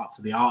the art,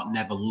 so the art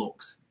never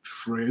looks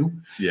true.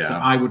 Yeah. So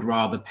I would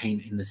rather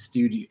paint in the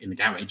studio, in the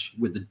garage,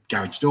 with the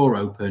garage door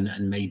open,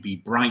 and maybe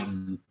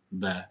brighten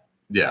the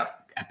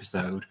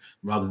episode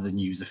rather than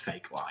use a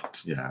fake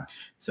light. Yeah.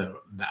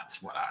 So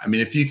that's what I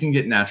mean, if you can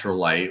get natural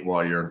light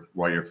while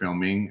you're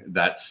filming,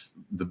 that's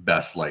the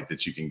best light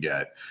that you can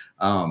get.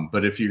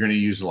 But if you're going to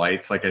use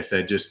lights, like I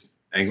said, just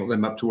angle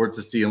them up towards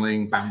the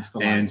ceiling, bounce the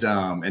light,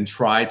 and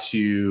try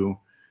to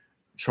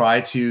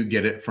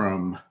get it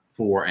from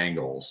 4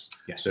 angles.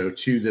 Yes. So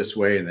 2 this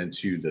way and then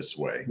 2 this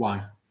way.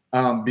 Why?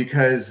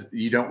 Because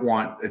you don't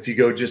want, if you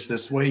go just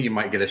this way, you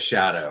might get a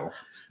shadow.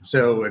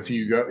 So if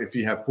you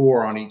have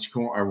 4 on each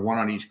corner or 1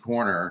 on each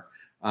corner,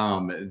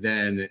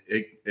 then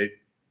it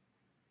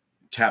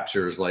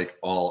captures like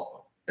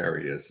all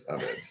areas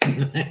of it.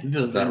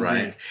 Is that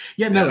right?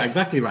 Yeah, no,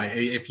 exactly right.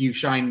 If you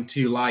shine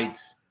 2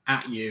 lights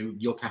at you,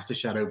 you'll cast a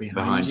shadow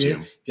behind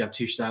you. If you have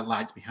 2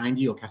 lights behind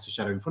you, you'll cast a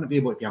shadow in front of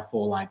you. But if you have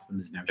 4 lights, then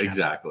there's no shadow.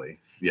 Exactly.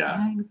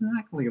 Yeah.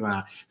 Exactly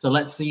that. So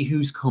let's see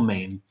who's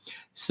coming.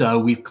 So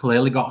we've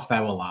clearly got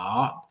Feral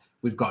Art.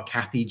 We've got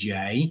Kathy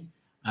J.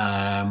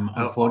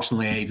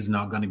 Unfortunately, Ava's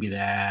not going to be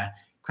there.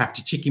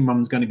 Crafty Chicken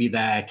Mom's going to be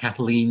there.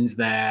 Kathleen's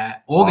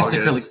there. August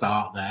Acrylic's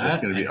art there.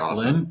 That's going to be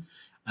excellent.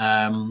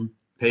 Awesome.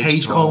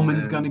 Paige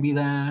Coleman's going to be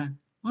there.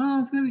 Well,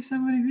 it's going to be so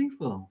many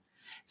people.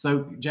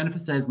 So Jennifer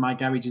says, my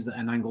garage is at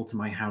an angle to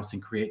my house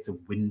and creates a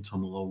wind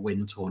tunnel or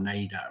wind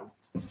tornado.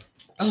 Oh,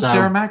 so,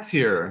 Sarah Mack's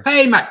here.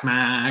 Hey, Mac.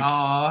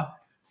 Aw.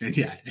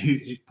 Yeah,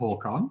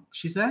 pork on,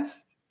 she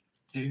says.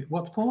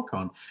 What's pork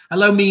on?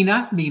 Hello,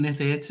 Mina. Mina's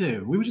here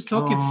too. We were just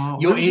talking.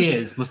 Your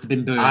ears must have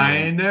been burning.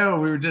 I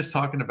know. We were just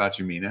talking about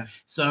you, Mina.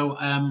 So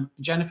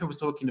Jennifer was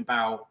talking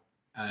about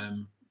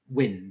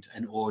wind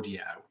and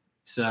audio.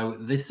 So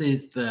this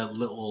is the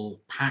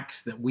little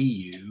packs that we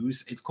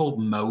use. It's called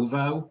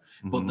Movo,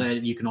 but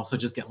then you can also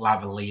just get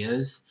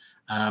lavaliers.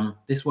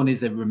 This one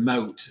is a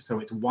remote, so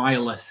it's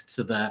wireless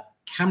to the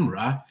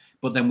camera,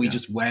 but then we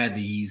just wear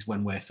these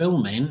when we're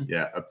filming.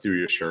 Yeah, up through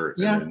your shirt.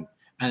 Yeah.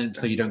 And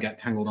so you don't get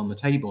tangled on the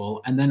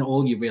table. And then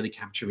all you're really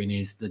capturing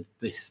is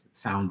this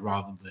sound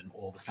rather than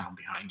all the sound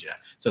behind you.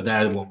 So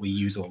they're what we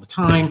use all the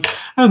time.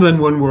 And then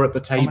when we're at the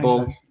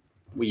table,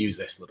 we use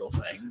this little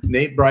thing.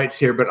 Nate Bright's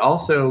here, but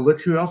also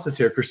look who else is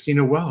here.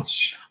 Christina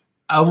Welch.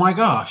 Oh my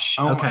gosh.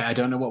 Okay. I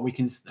don't know what we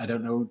can, I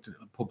don't know.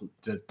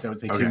 Don't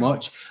say too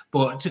much.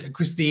 But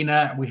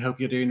Christina, we hope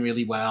you're doing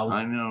really well.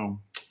 I know.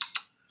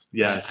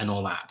 Yes. And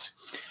all that.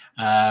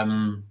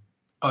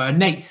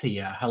 Nate's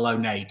here. Hello,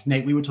 Nate.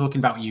 Nate, we were talking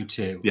about you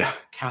too. Yeah.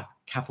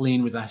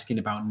 Kathleen was asking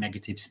about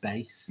negative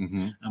space,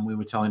 and we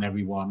were telling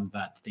everyone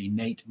that the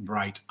Nate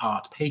Bright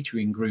Art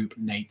Patreon group,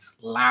 Nate's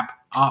Art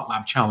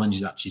Lab Challenge,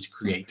 is actually to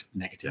create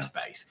negative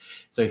space.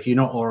 So if you're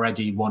not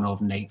already one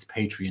of Nate's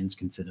Patreons,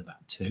 consider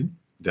that too.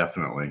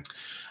 Definitely.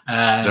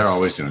 They're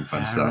always doing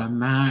fun stuff.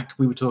 Mac,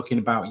 we were talking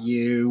about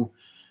you.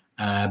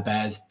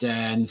 Bears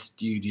Den,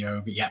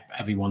 Studio. Yep,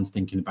 everyone's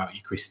thinking about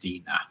you,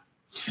 Christina.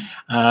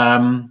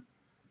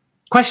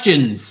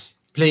 Questions,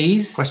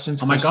 please.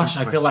 Questions. Oh my gosh,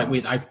 I feel like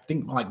I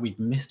think we've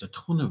missed a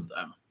ton of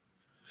them.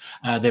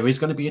 There is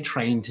going to be a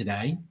train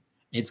today.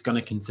 It's going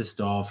to consist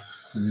of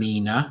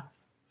Mina,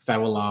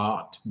 Feral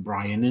Art,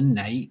 Brian, and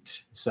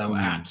Nate. So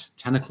at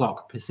 10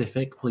 o'clock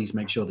Pacific, please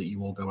make sure that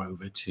you all go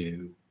over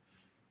to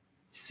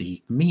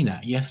see Mina.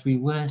 Yes, we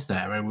were,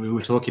 Sarah. We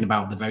were talking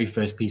about the very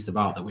first piece of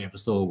art that we ever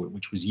saw,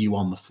 which was you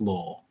on the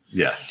floor.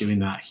 Yes. Doing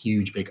that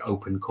huge, big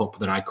open cup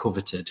that I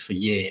coveted for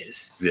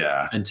years.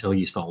 Yeah. Until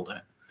you sold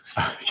it.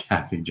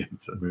 Kathy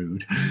Jensen.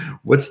 Rude.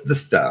 What's the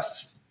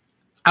stuff?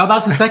 Oh,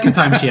 that's the second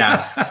time she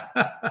asked.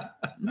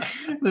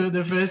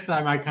 the first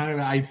time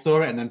I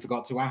saw it and then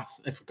forgot to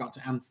ask. I forgot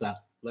to answer.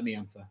 Let me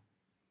answer.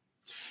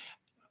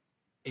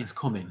 It's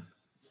coming.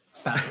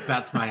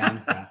 That's my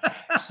answer.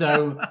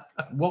 So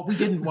what we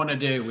didn't want to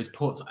do was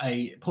put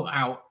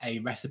out a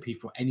recipe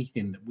for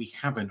anything that we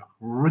haven't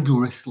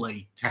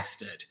rigorously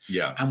tested.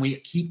 Yeah. And we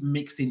keep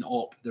mixing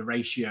up the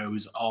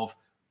ratios of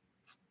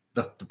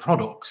the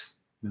products.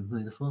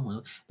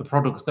 The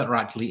products that are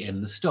actually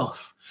in the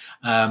stuff.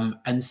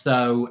 And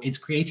so it's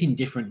creating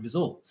different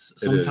results.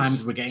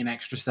 Sometimes we're getting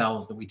extra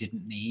cells that we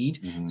didn't need.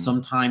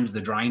 Sometimes the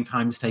drying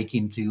time's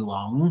taking too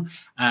long.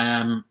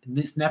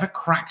 It's never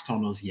cracked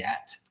on us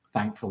yet,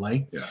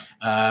 thankfully. Yeah.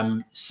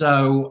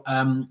 So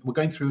we're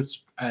going through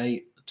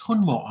a ton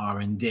more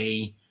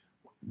R&D,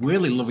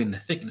 really loving the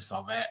thickness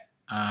of it,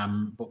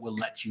 but we'll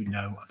let you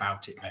know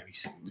about it very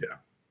soon. Yeah.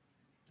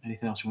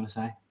 Anything else you want to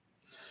say?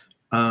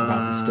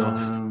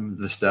 About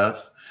the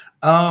stuff.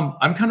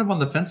 I'm kind of on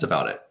the fence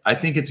about it. I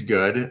think it's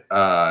good,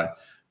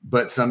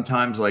 but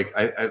sometimes, like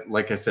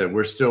I said,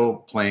 we're still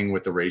playing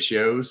with the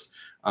ratios.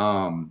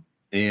 But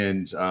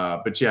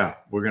yeah,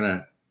 we're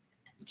gonna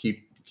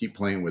keep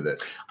playing with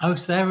it. Oh,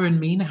 Sarah and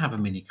Mina have a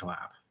mini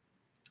collab.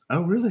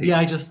 Oh, really? Yeah,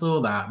 I just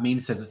saw that.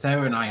 Mina says that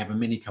Sarah and I have a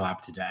mini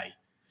collab today.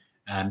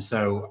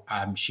 So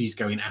she's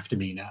going after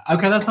Mina.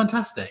 Okay, that's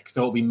fantastic.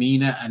 So it'll be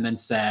Mina and then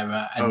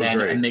Sarah and then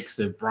great. a mix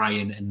of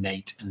Brian and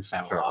Nate and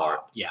feral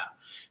art. Yeah.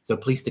 So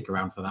please stick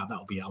around for that.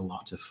 That'll be a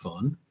lot of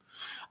fun.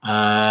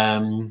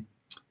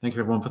 Thank you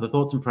everyone for the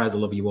thoughts and prayers. I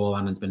love you all.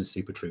 Annan's been a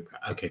super trooper.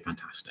 Okay,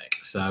 fantastic.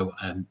 So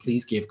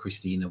please give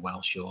Christina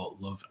Welsh your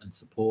love and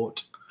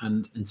support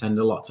and send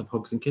her lots of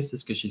hugs and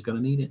kisses because she's going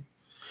to need it.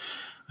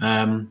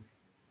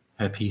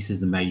 Her piece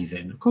is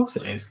amazing. Of course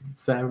it is.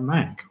 It's Sarah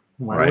Mac.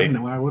 Why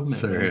wouldn't it?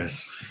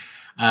 Serious.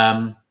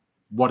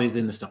 What is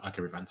in the stock?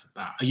 Okay, we've answered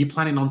that. Are you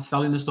planning on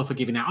selling the stuff or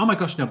giving it out? Oh my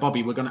gosh, no,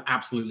 Bobby, we're going to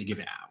absolutely give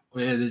it out.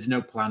 There's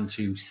no plan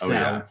to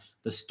sell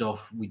the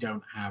stuff. We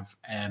don't have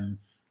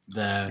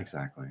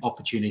the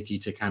opportunity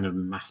to kind of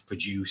mass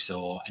produce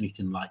or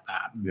anything like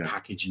that,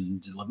 package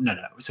and deliver. No.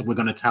 So we're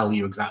going to tell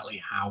you exactly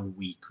how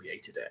we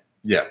created it.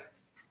 Yeah.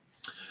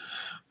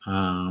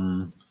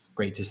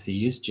 Great to see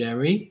you,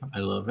 Jerry. I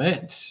love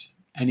it.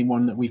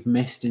 Anyone that we've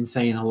missed in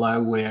saying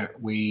hello,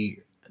 we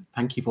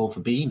thank you all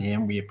for being here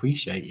and we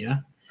appreciate you.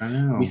 I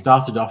know. We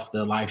started off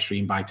the live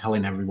stream by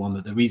telling everyone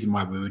that the reason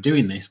why we were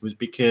doing this was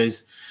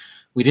because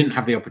we didn't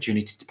have the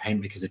opportunity to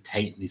paint because of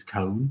Tate and his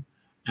cone,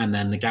 and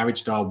then the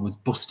garage door was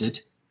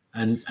busted,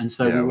 and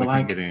so we were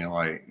like, getting a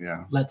light.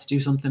 Yeah, let's do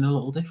something a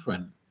little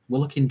different. We're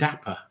looking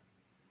dapper.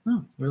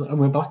 Oh,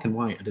 we're black and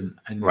white. I didn't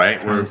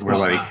right. We're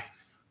like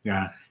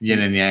yin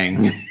and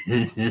yang.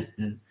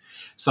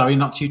 Sorry,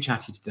 not too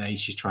chatty today.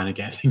 She's trying to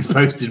get things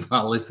posted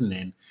while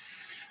listening.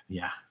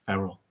 Yeah,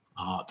 feral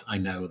art. I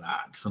know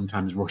that.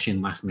 Sometimes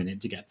rushing last minute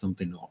to get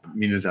something up.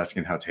 Mina's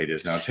asking how Tate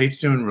is now. Tate's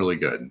doing really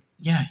good.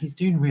 Yeah, he's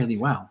doing really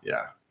well.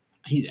 Yeah.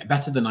 He's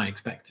better than I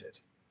expected.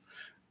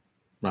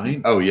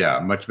 Right? Oh, yeah.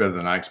 Much better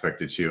than I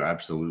expected too.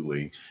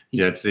 Absolutely.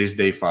 Yeah, today's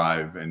day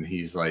 5 and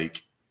he's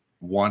like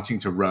wanting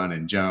to run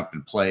and jump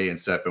and play and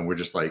stuff. And we're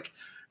just like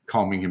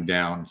calming him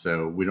down.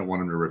 So we don't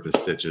want him to rip his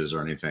stitches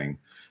or anything.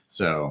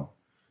 So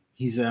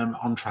he's on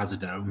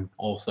trazodone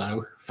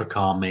also for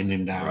calming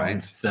him down.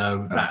 Right.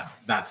 So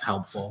that's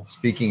helpful.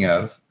 Speaking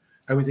of,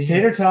 is he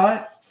Tater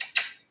Tot?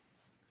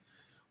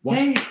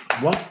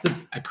 What's the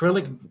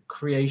Acrylic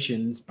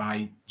Creations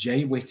by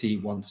Jay Whitty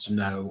wants to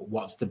know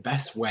what's the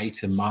best way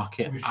to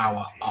market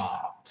our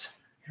art?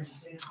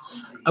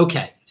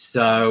 Okay,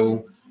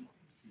 so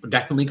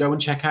definitely go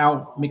and check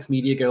out Mixed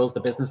Media Girls, the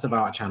Business of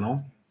Art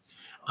channel.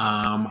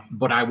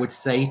 But I would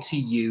say to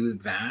you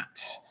that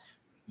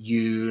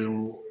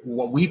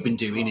what we've been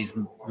doing is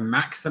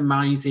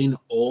maximizing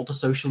all the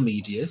social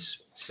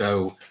medias,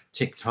 so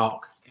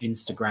TikTok,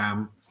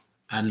 Instagram,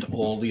 and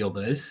all the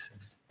others.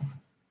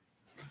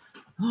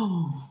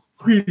 Oh,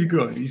 you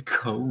got his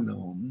cone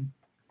on.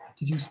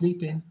 Did you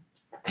sleep in?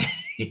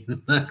 He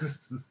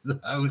looks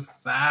so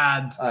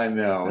sad. I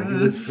know.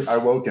 I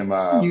woke him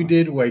up. You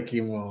did wake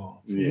him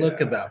up. Yeah. Look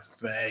at that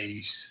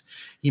face.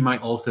 He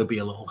might also be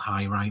a little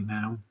high right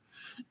now.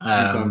 He's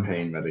on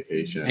pain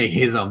medication.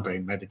 He is on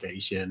pain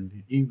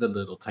medication. He's the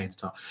little tater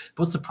tot.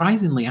 But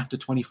surprisingly, after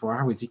 24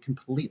 hours, he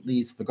completely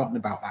has forgotten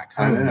about that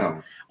cone. I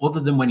know. Other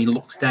than when he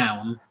looks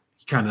down,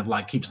 he kind of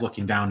like keeps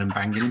looking down and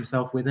banging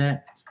himself with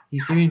it.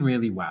 He's doing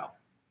really well.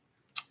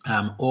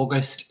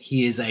 August,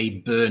 he is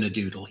a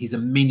Bernedoodle. He's a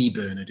mini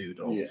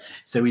Bernedoodle. Yeah.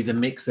 So he's a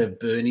mix of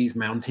Bernese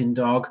Mountain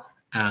Dog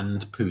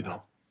and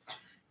Poodle.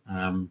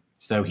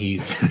 So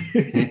he's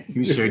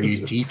showing you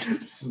his teeth.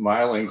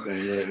 Smiling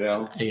thing right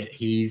now.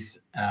 He's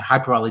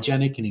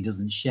hyperallergenic and he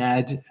doesn't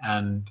shed.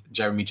 And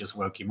Jeremy just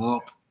woke him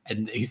up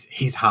and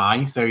he's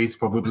high. So he's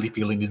probably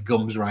feeling his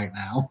gums right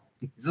now.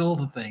 He's all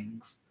the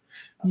things.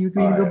 You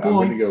being a good boy.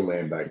 I'm going to go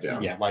laying back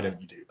down. Yeah, why don't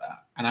you do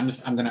that? And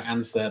I'm going to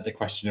answer the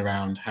question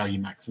around how you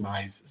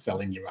maximize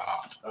selling your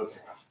art.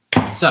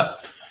 Okay. So,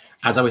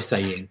 as I was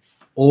saying,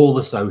 all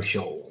the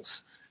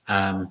socials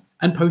and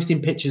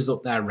posting pictures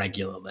up there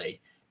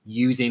regularly,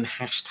 using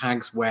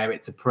hashtags where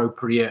it's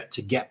appropriate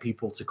to get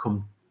people to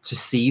come to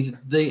see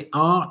the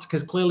art.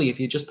 Because clearly, if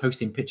you're just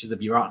posting pictures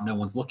of your art and no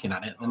one's looking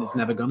at it, then it's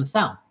never going to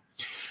sell.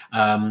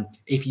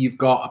 If you've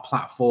got a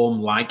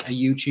platform like a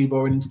YouTube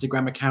or an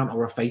Instagram account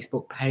or a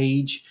Facebook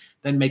page,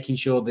 then making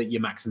sure that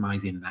you're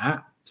maximizing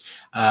that.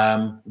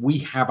 We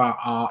have our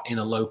art in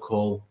a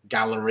local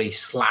gallery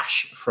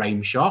 /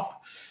 frame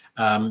shop.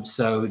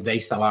 So they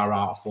sell our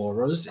art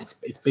for us.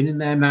 It's been in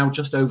there now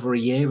just over a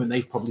year and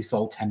they've probably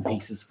sold 10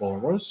 pieces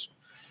for us.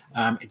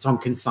 It's on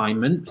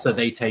consignment. So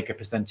they take a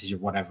percentage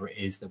of whatever it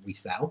is that we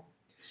sell.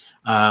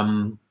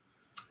 And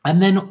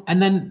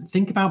then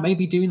think about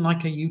maybe doing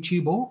like a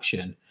YouTube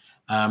auction.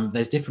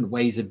 There's different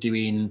ways of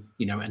doing,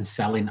 and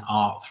selling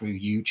art through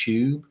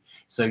YouTube.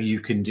 So you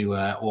can do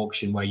an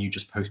auction where you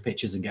just post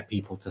pictures and get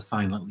people to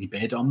silently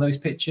bid on those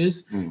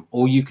pictures,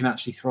 or you can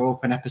actually throw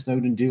up an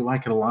episode and do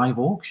like a live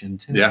auction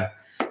too. Yeah.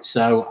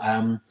 So,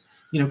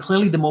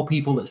 clearly the more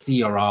people that see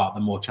your art,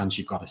 the more chance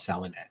you've got of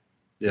selling it.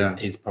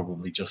 is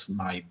probably just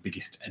my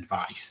biggest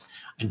advice.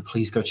 And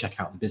please go check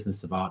out the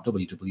Business of Art,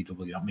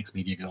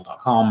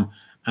 www.mixedmediagirl.com,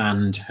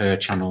 and her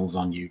channels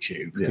on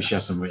YouTube, because she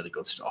has some really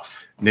good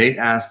stuff. Nate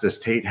asked, does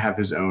Tate have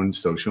his own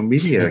social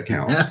media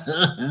accounts?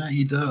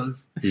 He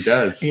does. He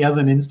does. He has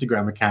an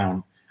Instagram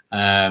account.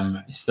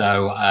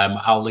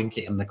 I'll link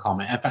it in the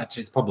comment. In fact,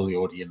 it's probably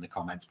already in the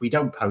comments. We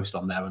don't post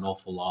on there an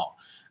awful lot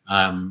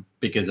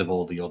because of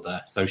all the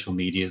other social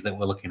medias that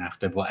we're looking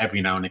after, but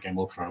every now and again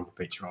we'll throw up a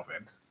picture of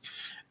him.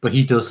 But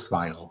he does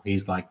smile.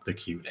 He's like the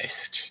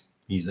cutest.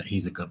 He's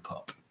a good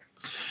pup.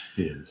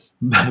 He is.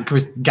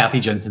 Kathy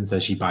Jensen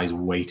says she buys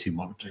way too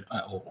much at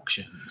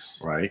auctions.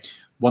 Right.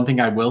 One thing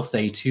I will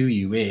say to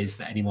you is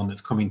that anyone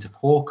that's coming to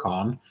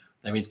PorCon,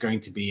 there is going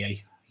to be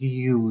a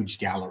huge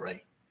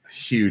gallery.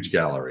 Huge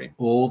gallery.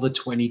 All the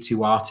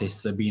 22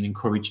 artists are being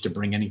encouraged to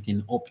bring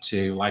anything up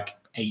to like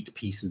 8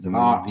 pieces of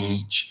art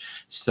each.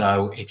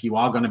 So if you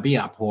are going to be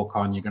at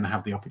PorCon, you're going to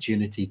have the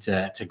opportunity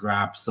to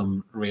grab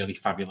some really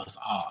fabulous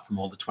art from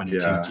all the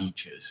 22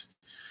 teachers.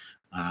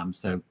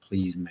 So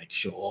please make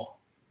sure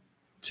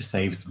to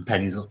save some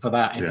pennies up for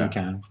that if you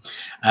can.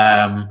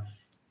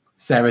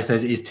 Sarah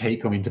says, is Tate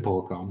coming to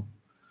PorCon?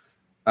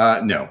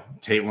 No,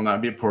 Tate will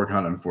not be at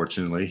PorCon,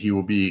 unfortunately. He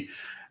will be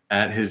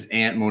at his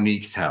Aunt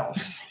Monique's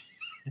house.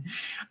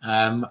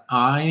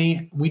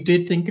 We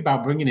did think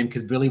about bringing him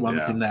because Billy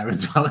wants him there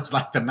as well as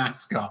like the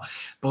mascot,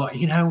 but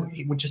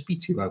it would just be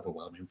too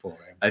overwhelming for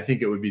him. I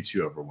think it would be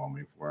too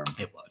overwhelming for him.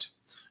 It would.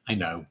 I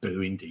know,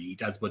 boo,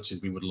 indeed. As much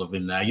as we would love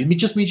him there, it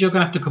just means you're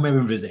gonna have to come over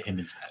and visit him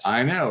instead.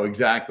 I know,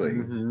 exactly.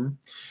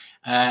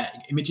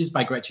 Images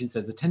by Gretchen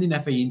says, attending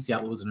FAE in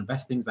Seattle was one of the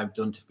best things I've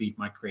done to feed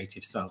my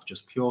creative self.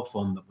 Just pure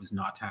fun that was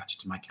not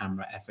attached to my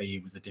camera.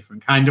 FAE was a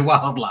different kind of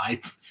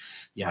wildlife.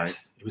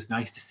 Yes, It was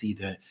nice to see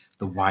the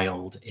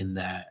wild in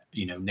their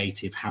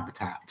native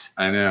habitat.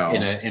 I know.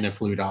 In a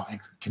fluid art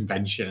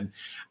convention.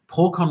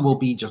 PorCon will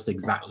be just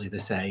exactly the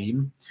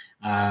same.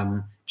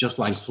 Just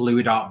like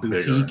Fluid Art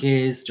Boutique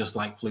is, just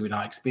like Fluid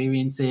Art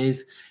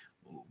Experiences.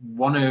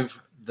 One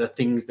of the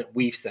things that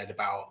we've said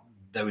about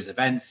those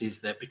events is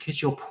that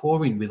because you're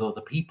pouring with other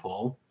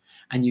people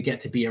and you get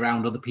to be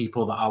around other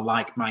people that are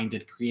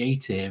like-minded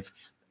creative,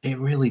 it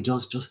really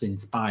does just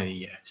inspire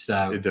you.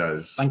 So it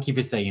does. Thank you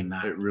for saying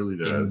that. It really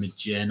does.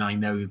 Imogen. I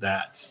know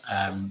that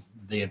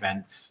the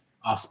events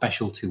are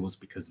special to us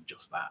because of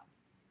just that.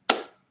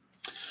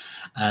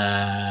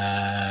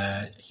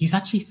 He's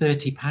actually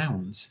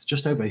 £30,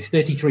 just over. He's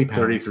 £33.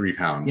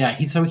 £33. Yeah,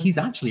 he's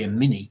actually a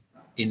mini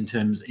in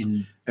terms of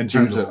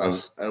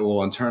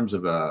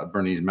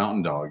Bernese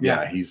Mountain Dog.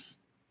 Yeah, he's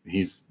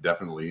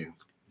definitely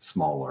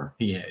smaller.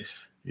 He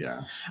is.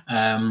 Yeah.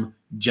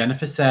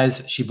 Jennifer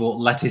says she bought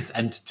Lettuce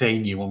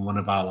Entertain You on one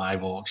of our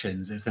live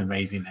auctions. It's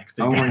amazing. Next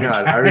to my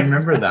god, I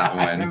remember that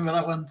one. I remember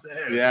that one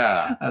too.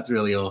 Yeah, that's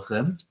really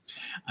awesome.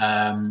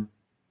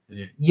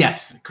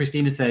 Yes,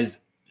 Christina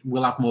says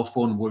we'll have more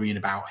fun worrying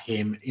about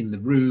him in the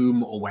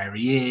room or where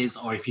he is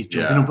or if he's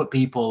jumping up at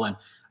people and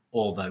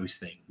all those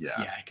things.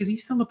 Yeah, because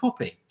he's still a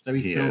puppy, so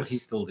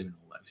he's still doing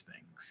all those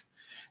things.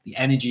 The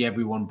energy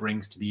everyone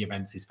brings to the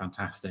events is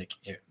fantastic.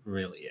 It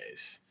really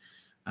is.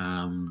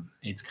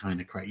 It's kind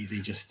of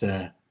crazy just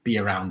to be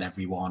around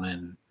everyone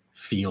and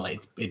feel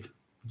it. It's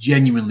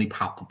genuinely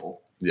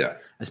palpable. Yeah,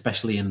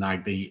 especially in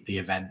like the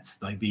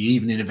events, like the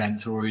evening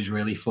events are always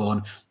really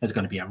fun. There's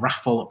going to be a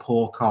raffle at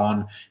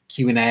PorCon,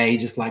 Q&A,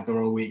 just like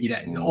they're always,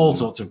 all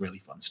sorts of really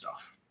fun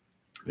stuff.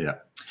 Yeah.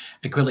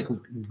 Acrylic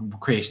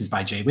Creations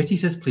by Jay Whitty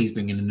says, please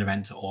bring in an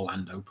event to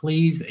Orlando,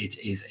 please. It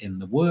is in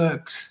the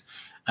works,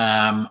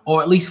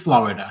 or at least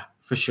Florida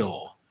for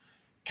sure.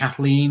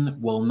 Kathleen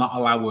will not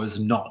allow us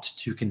not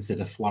to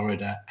consider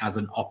Florida as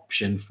an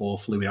option for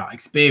Fluid Art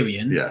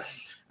Experience.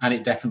 Yes. And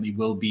it definitely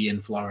will be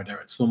in Florida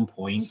at some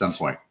point.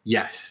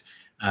 Yes.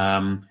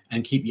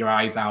 And keep your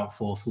eyes out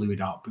for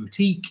Fluid Art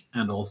Boutique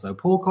and also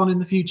PorCon in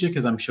the future,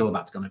 because I'm sure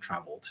that's going to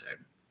travel too.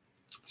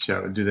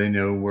 So do they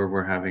know where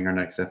we're having our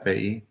next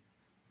FAE?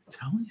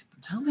 Tell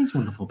these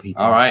wonderful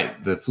people. All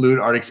right. The Fluid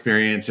Art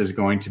Experience is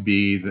going to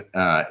be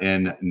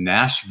in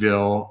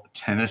Nashville,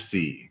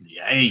 Tennessee.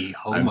 Yay.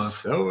 I'm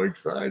so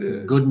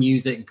excited. Good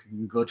music,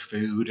 good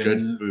food. Good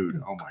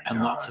food. Oh, my God.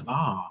 And lots of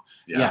art.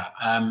 Yeah.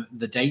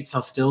 The dates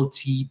are still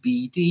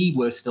TBD.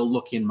 We're still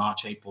looking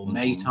March, April,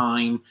 May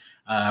time.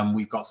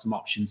 We've got some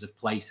options of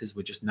places.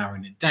 We're just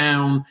narrowing it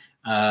down.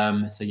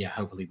 So, yeah,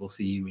 hopefully we'll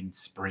see you in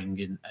spring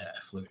in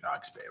a Fluid Art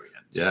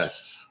Experience.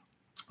 Yes.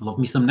 Love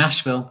me some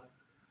Nashville.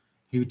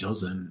 Who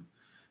doesn't?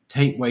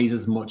 Tate weighs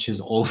as much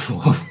as all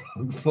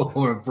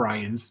four of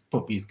Brian's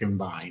puppies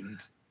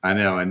combined. I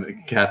know.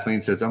 And Kathleen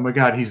says, oh, my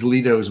God, he's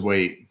Lito's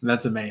weight.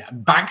 That's amazing.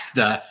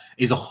 Baxter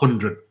is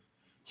 100.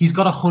 He's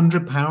got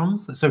 100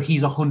 pounds, so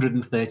he's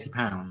 130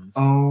 pounds.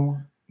 Oh,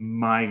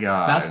 my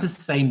God. That's the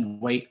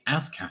same weight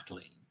as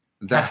Kathleen.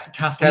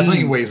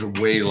 Kathleen weighs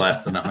way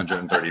less than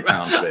 130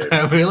 pounds,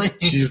 babe. Really?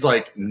 She's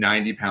like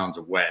 90 pounds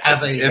wet,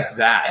 if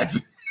that.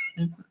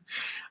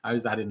 I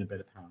was adding a bit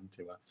of pound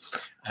to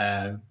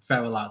her.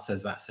 Feral Art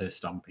says that's her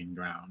stomping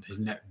ground.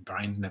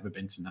 Brian's never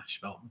been to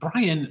Nashville.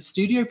 Brian,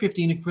 Studio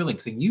 15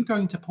 Acrylics, are you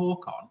going to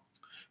PorcCon?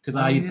 Because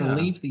I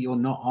believe that you're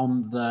not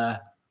on the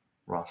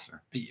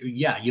roster.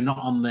 Yeah, you're not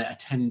on the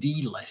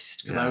attendee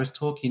list, because I was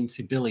talking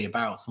to Billy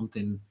about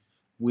something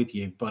with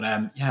you. But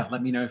yeah,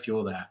 let me know if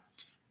you're there.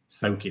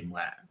 Soaking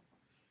wet.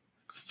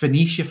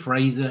 Phoenicia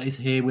Fraser is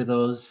here with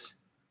us.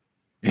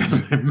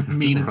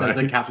 Mina says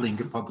that Kathleen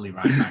could probably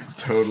write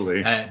Baxter.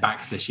 Totally.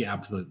 Baxter, she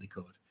absolutely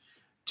could.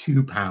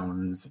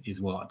 £2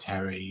 is what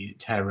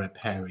Tara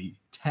Perry's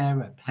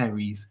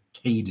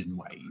Caden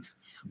weighs,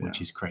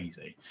 which is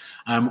crazy.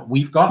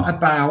 We've got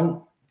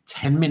about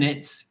 10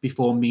 minutes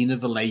before Mina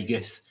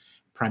Villegas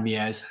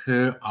premieres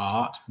her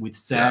art, with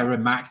Sarah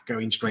Mack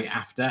going straight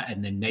after,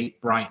 and then Nate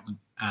Brighton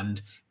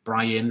and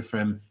Brian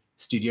from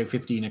Studio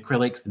 15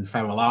 Acrylics and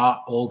Feral Art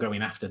all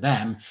going after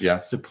them.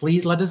 Yeah. So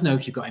please let us know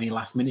if you've got any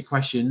last minute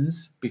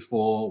questions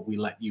before we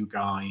let you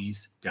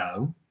guys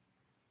go.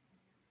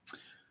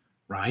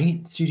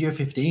 Right? Studio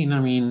 15. I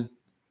mean,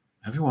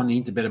 everyone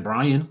needs a bit of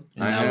Brian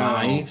in their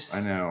lives.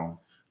 I know.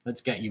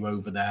 Let's get you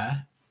over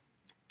there.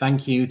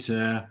 Thank you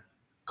to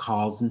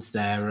Carls and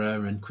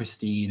Sarah and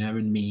Christina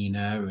and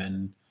Mina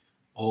and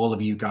all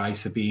of you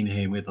guys for being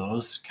here with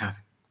us.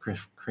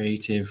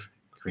 Creative,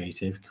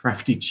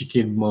 Crafty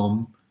Chicken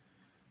Mum,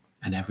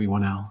 and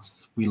everyone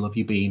else. We love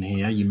you being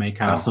here. You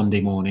make our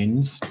Sunday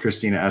mornings.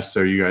 Christina asks, so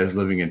are you guys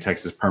living in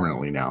Texas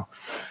permanently now?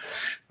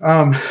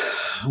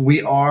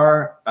 We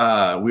are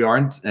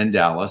in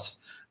Dallas.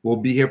 We'll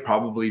be here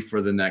probably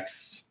for the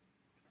next,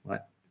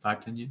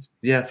 5-10 years?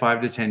 Yeah,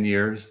 5 to 10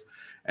 years.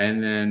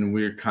 And then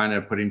we're kind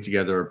of putting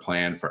together a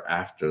plan for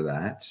after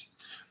that.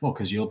 Well,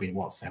 because you'll be,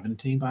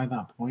 17 by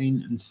that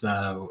point? And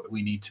so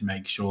we need to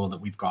make sure that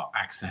we've got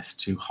access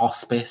to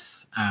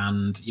hospice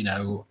and,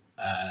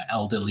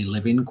 elderly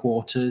living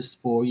quarters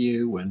for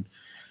you. And,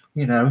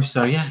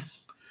 so yeah.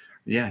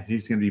 Yeah,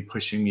 he's going to be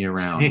pushing me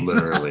around,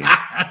 literally.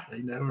 I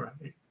know,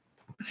 right?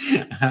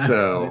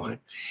 So,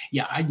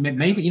 yeah,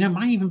 maybe,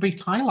 might even be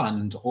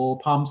Thailand or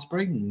Palm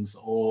Springs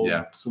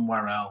or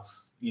somewhere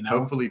else,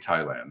 Hopefully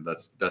Thailand.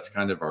 That's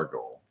kind of our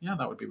goal. Yeah,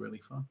 that would be really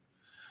fun.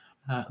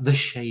 The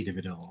shade of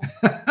it all.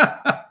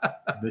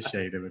 The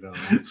shade of it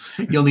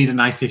all. You'll need a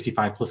nice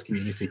 55 plus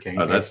community cake.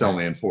 Oh, that's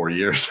only in 4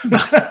 years.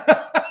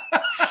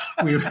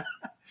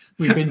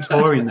 We've been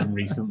touring them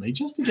recently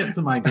just to get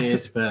some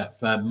ideas for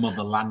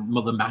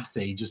Mother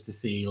Massey, just to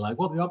see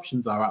what the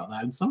options are out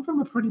there. And some of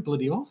them are pretty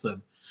bloody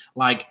awesome.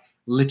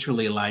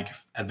 Literally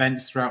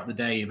events throughout the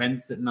day,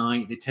 events at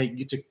night. They take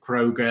you to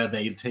Kroger,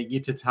 they take you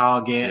to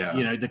Target.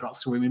 They've got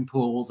swimming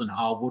pools and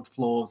hardwood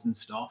floors and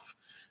stuff.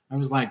 I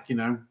was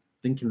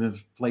thinking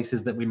of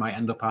places that we might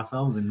end up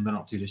ourselves in the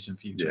not too distant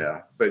future.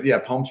 Yeah, but yeah,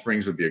 Palm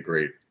Springs would be a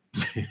great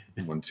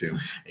one too.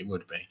 It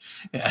would be.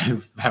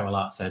 Feral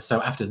Art says,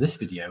 so after this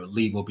video,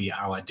 Lee will be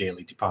our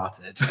dearly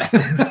departed.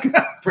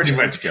 Pretty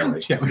much,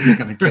 Kelly. He's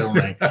going to kill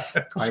me,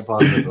 quite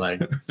possibly.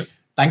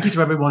 Thank you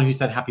to everyone who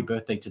said happy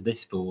birthday to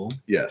this fool.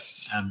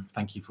 Yes.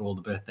 Thank you for all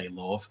the birthday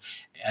love.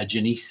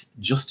 Janice,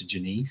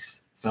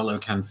 fellow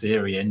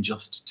Cancerian,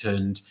 just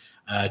turned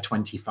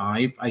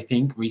 25, I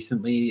think,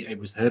 recently. It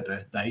was her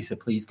birthday, so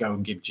please go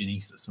and give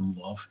Janice some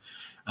love.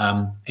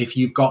 If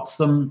you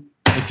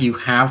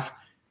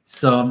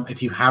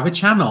have a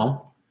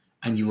channel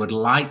and you would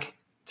like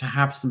to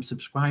have some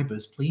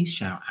subscribers, please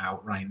shout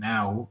out right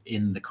now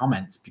in the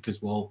comments,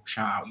 because we'll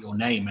shout out your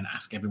name and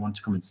ask everyone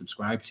to come and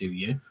subscribe to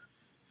you.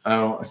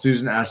 Oh,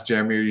 Susan asked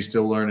Jeremy, are you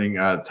still learning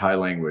Thai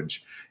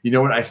language? You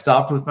know what? I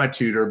stopped with my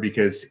tutor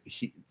because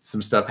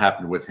some stuff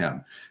happened with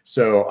him.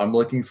 So I'm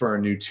looking for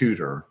a new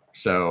tutor.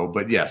 So,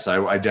 but yes,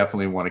 I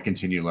definitely want to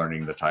continue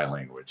learning the Thai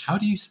language. How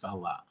do you spell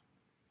that?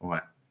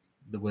 What?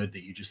 The word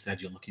that you just said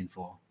you're looking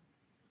for.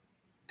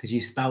 Because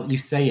you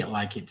say it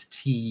like it's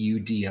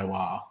Tudor,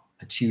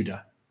 a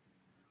Tudor.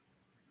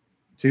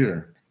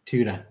 Tutor.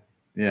 Tudor.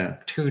 Yeah.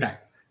 Tudor.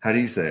 How do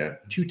you say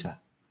it? Tutor.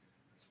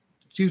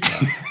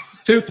 Tutor.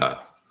 Tutor.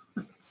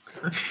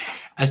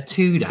 A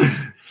Tudor.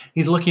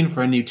 He's looking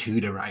for a new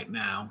tutor right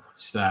now.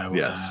 So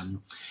yes.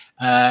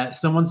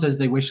 Someone says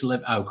they wish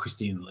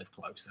Christina lived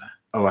closer.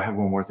 Oh, I have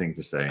one more thing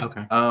to say.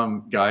 Okay.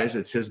 Guys,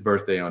 it's his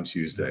birthday on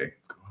Tuesday.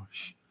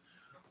 Gosh.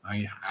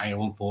 I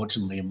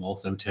unfortunately am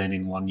also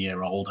turning 1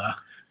 year older.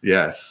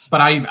 Yes.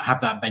 But I have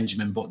that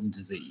Benjamin Button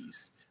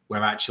disease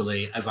where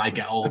actually, as I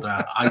get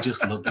older, I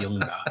just look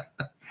younger.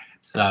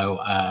 So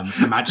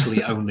I'm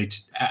actually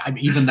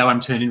even though I'm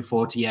turning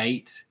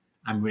 48,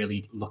 I'm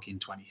really looking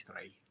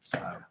 23. So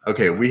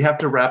okay, we have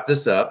to wrap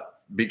this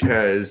up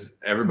because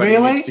everybody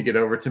needs to get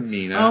over to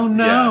Mina. Oh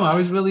no, yes. I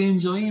was really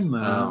enjoying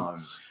them.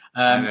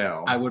 I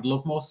know. I would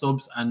love more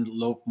subs and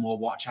love more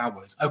watch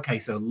hours. Okay,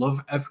 so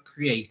Love of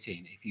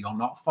Creating. If you're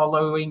not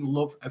following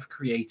Love of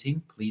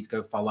Creating, please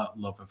go follow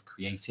Love of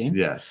Creating.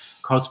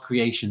 Yes. Cos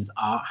Creations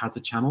Art has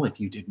a channel, if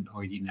you didn't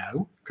already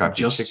know.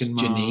 Crafty Chicken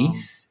Mom.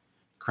 Janice,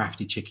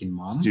 Crafty Chicken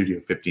Mom. Studio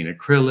 15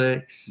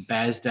 Acrylics.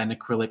 Bears Den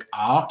Acrylic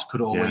Art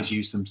could always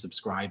use some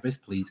subscribers.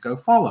 Please go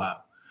follow.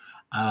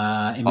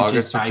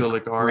 Images by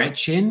acrylic art.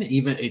 Gretchen.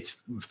 Even it's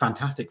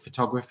fantastic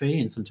photography,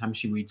 and sometimes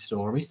she reads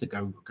stories. So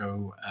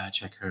go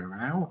check her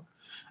out.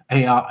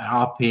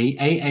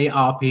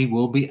 AARP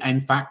will be in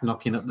fact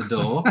knocking at the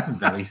door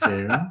very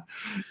soon.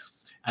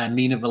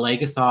 Mina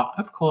Villegas Art,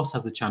 of course,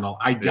 has a channel.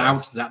 I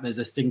doubt that there's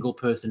a single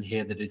person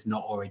here that is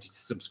not already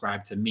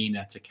subscribed to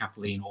Mina, to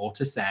Kathleen, or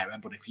to Sarah.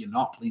 But if you're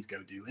not, please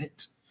go do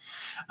it.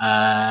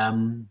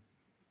 August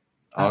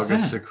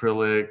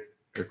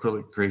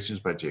Acrylic Creations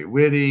by Jay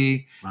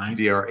Whitty. Right.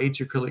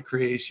 DRH Acrylic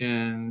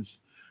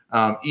Creations.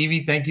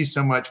 Evie, thank you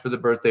so much for the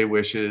birthday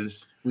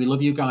wishes. We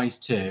love you guys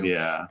too.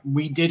 Yeah.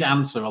 We did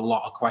answer a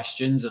lot of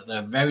questions at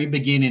the very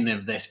beginning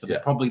of this for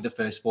probably the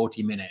first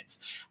 40 minutes.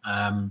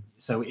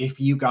 So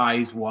if you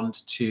guys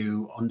want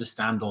to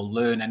understand or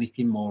learn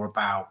anything more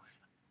about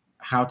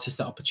how to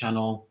set up a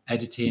channel,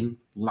 editing,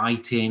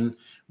 lighting,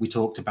 we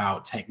talked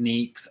about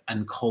techniques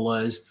and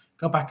colors,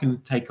 go back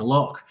and take a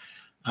look.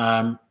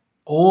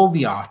 All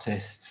the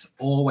artists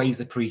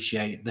always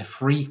appreciate the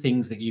free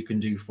things that you can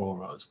do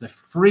for us. The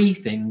free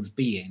things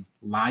being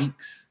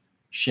likes,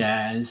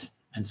 shares,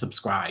 and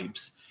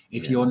subscribes.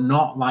 If you're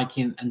not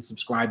liking and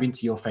subscribing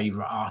to your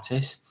favorite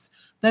artists,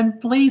 then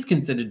please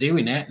consider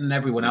doing it. And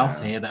everyone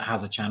else here that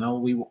has a channel,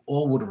 we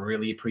all would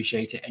really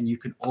appreciate it. And you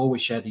can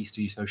always share these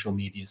to your social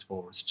medias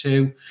for us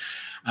too.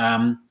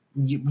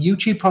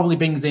 YouTube probably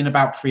brings in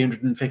about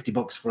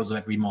 $350 for us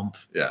every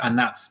month. And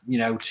that's,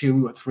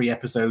 2 or 3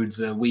 episodes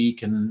a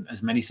week and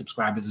as many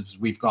subscribers as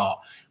we've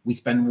got. We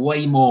spend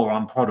way more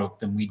on product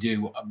than we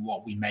do on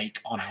what we make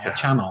on our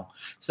channel.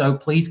 So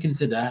please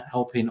consider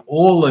helping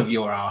all of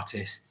your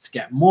artists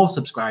get more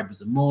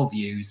subscribers and more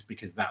views,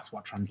 because that's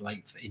what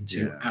translates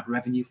into ad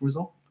revenue for us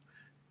all.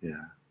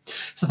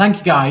 So thank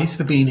you guys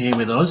for being here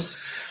with us.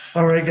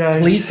 All right,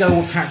 guys. Please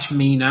go catch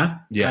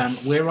Mina.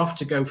 Yes. We're off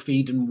to go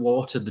feed and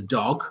water the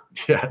dog.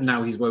 Yes.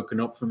 Now he's woken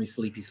up from his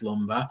sleepy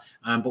slumber.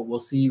 But we'll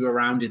see you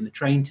around in the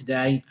train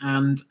today,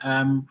 and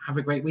have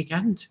a great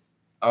weekend.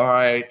 All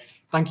right.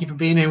 Thank you for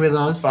being here with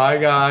us. Bye,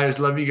 guys.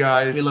 Love you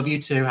guys. We love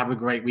you too. Have a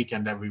great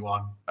weekend,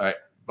 everyone. All right.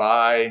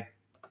 Bye.